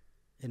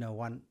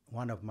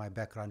one of my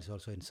backgrounds is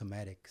also in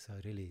somatic, so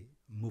really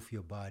move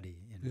your body.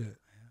 Yeah.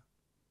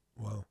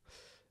 Wow.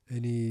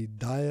 Any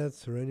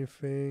diets or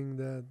anything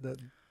that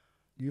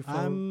you follow?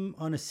 I'm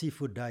on a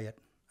seafood diet.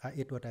 I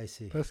eat what I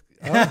see.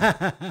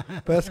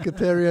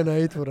 Pescatarian,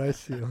 I eat what I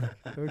see.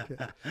 Okay.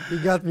 You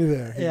got me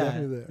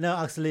there. No,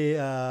 actually,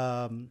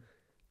 I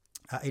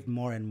eat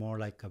more and more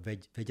like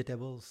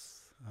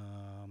vegetables.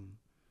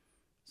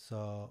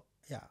 So,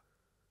 yeah.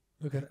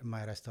 Okay.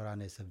 My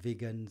restaurant is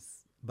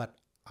vegans, but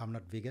I'm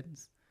not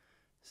vegans.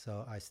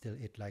 So I still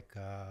eat like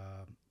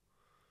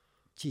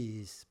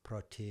cheese,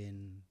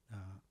 protein,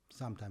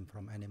 sometimes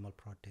from animal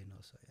protein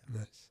also.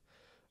 Yeah. Nice.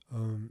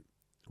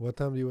 What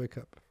time do you wake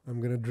up? I'm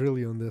going to drill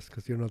you on this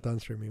because you're not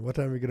answering me. What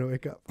time are you going to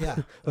wake up? Yeah.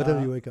 What time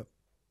do you wake up?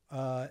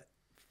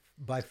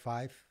 By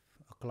 5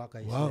 o'clock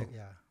I Wow. sleep.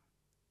 Yeah.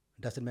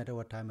 Doesn't matter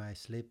what time I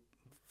sleep.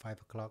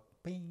 5 o'clock,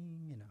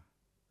 ping,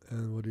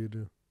 And what do you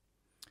do?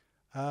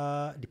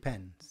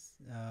 Depends.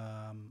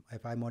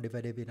 If I'm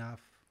motivated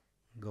enough,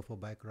 go for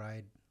bike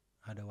ride.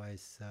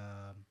 Otherwise,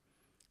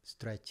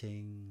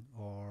 stretching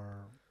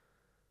or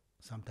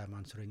sometimes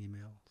answering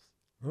emails.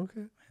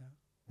 Okay. Yeah.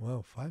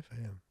 Wow, 5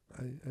 a.m.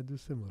 I do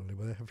similarly,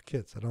 but I have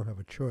kids. I don't have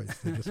a choice.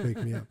 They just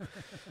wake me up.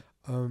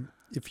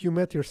 If you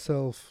met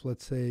yourself,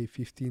 let's say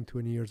 15,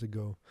 20 years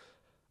ago,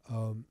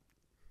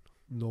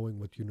 knowing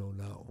what you know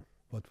now,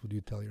 what would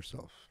you tell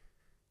yourself?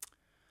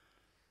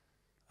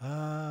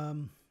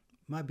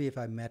 Maybe if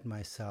I met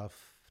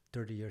myself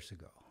 30 years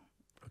ago.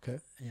 Okay.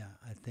 Yeah,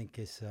 I think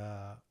it's,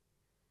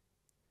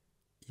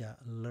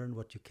 learn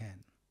what you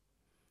can.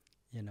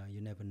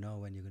 You never know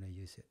when you're going to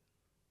use it.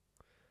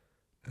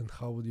 And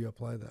how would you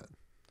apply that?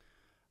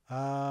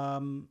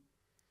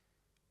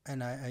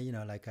 and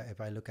like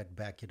if I look at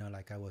back,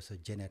 like I was a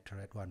janitor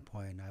at one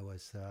point. I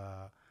was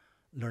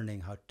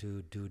learning how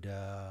to do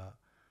the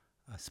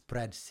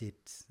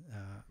spreadsheets,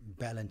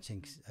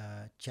 balancing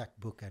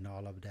checkbook, and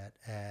all of that.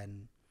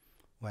 And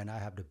when I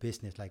have the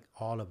business, like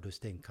all of those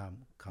things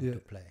come Yeah. to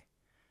play.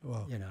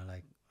 Wow.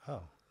 Like,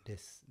 oh,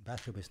 this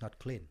bathroom is not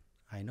clean.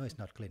 I know it's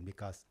not clean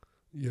because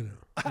You know.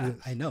 Yes.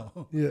 I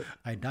know Yeah.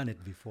 I done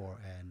it before.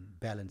 And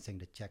balancing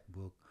the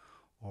checkbook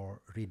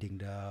or reading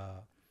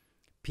the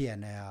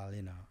P&L,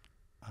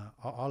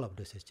 all of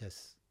this is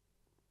just,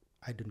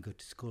 I didn't go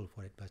to school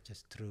for it, but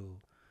just through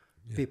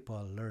Yeah.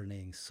 people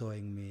learning,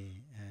 showing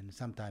me. And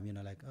sometimes,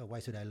 like, oh, why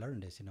should I learn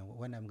this?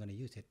 When I'm going to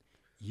use it,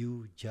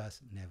 you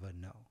just never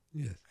know.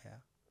 Yes. Yeah.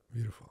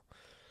 Beautiful.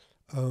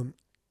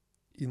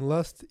 In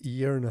last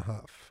year and a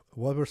half,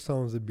 what were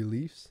some of the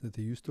beliefs that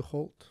you used to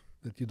hold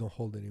that you don't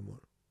hold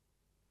anymore?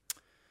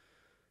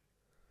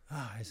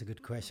 It's a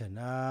good question.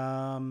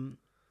 I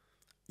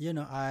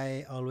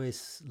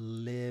always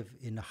live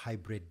in a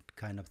hybrid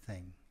kind of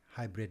thing.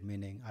 Hybrid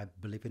meaning I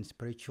believe in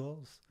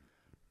spirituals,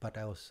 but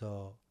I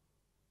also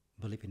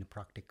believe in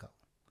practical.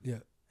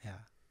 Yeah. Yeah.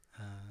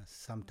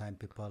 Sometimes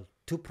people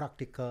too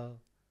practical,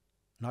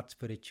 not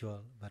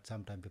spiritual, but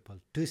sometimes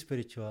people too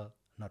spiritual,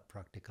 not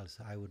practical.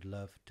 So I would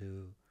love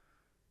to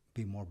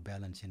be more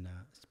balanced in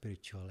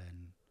spiritual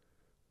and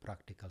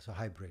practical. So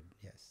hybrid,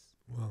 yes.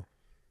 Wow.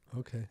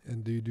 Okay.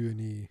 And do you do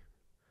any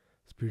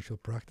spiritual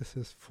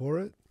practices for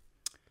it?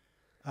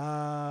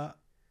 Are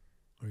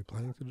you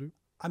planning to do?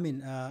 I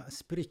mean,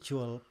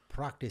 spiritual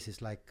practice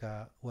is like,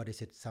 what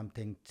is it?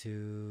 Something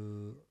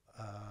to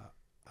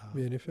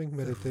Anything?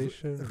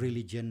 Meditation?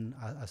 religion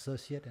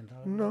associate and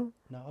all? No.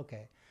 No,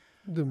 okay.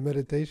 The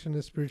meditation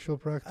is spiritual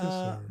practice?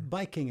 Or?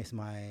 Biking is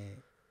my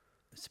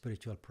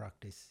spiritual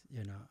practice,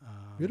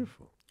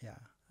 Beautiful. Yeah.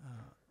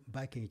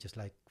 Biking is just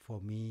like, for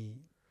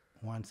me,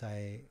 once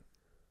I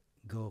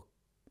go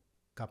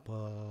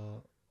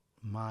couple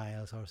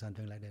miles or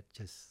something like that,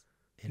 just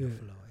in the Yeah.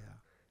 flow, yeah.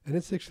 And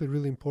it's actually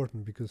really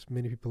important because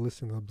many people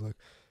listening will be like,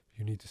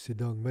 you need to sit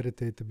down,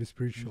 meditate to be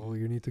spiritual.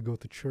 You need to go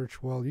to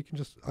church. Well, you can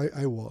just,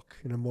 I walk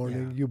in the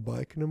morning, Yeah. you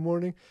bike in the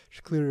morning,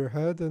 just clear your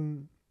head,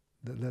 and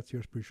that's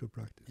your spiritual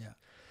practice. Yeah.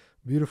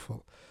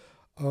 Beautiful.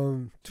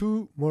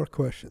 2 more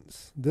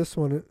questions. This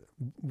one,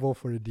 well,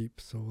 for the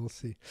deep, so we'll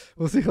see.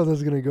 We'll see how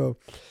that's going to go.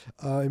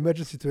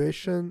 Imagine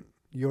situation,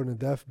 you're on a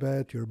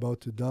deathbed, you're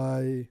about to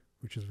die,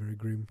 which is a very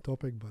grim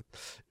topic, but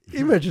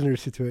imaginary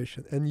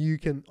situation, and you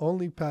can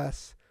only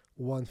pass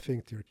one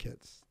thing to your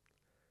kids.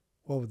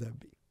 What would that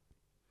be?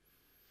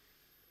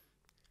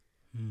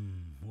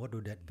 What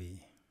would that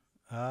be?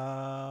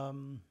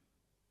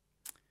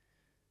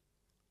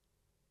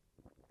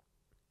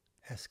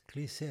 As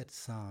cliche it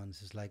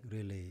sounds, it's like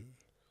really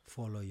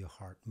follow your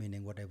heart,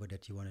 meaning whatever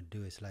that you want to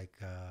do is like,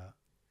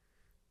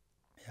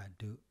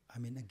 do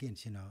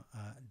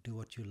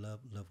what you love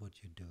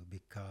what you do,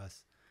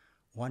 because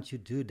once you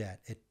do that,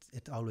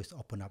 it always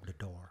open up the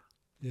door.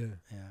 Yeah,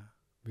 Yeah.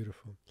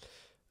 beautiful.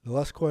 The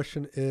last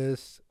question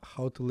is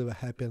how to live a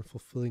happy and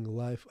fulfilling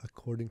life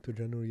according to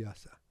Janur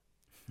Yasa.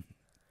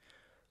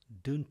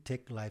 Don't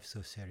take life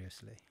so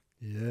seriously.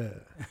 Yeah,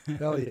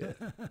 hell yeah.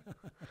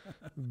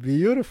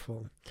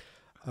 Beautiful.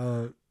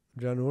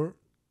 Janur,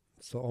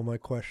 so all my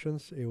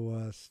questions, it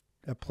was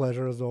a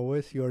pleasure as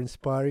always. You're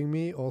inspiring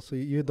me. Also,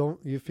 you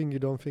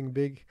don't think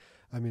big.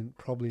 I mean,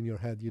 probably in your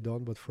head you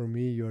don't, but for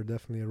me, you're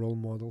definitely a role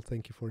model.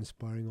 Thank you for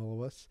inspiring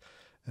all of us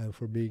and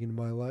for being in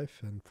my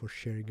life and for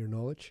sharing your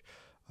knowledge.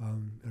 I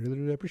really,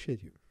 really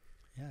appreciate you.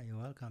 Yeah, you're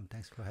welcome.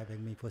 Thanks for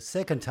having me for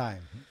second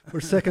time.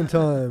 For second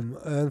time.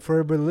 And for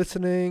everybody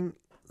listening,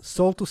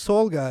 soul to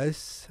soul,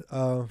 guys.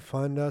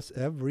 Find us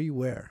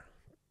everywhere.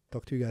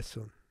 Talk to you guys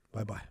soon.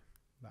 Bye-bye.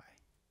 Bye.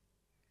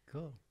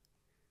 Cool.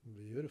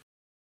 Beautiful.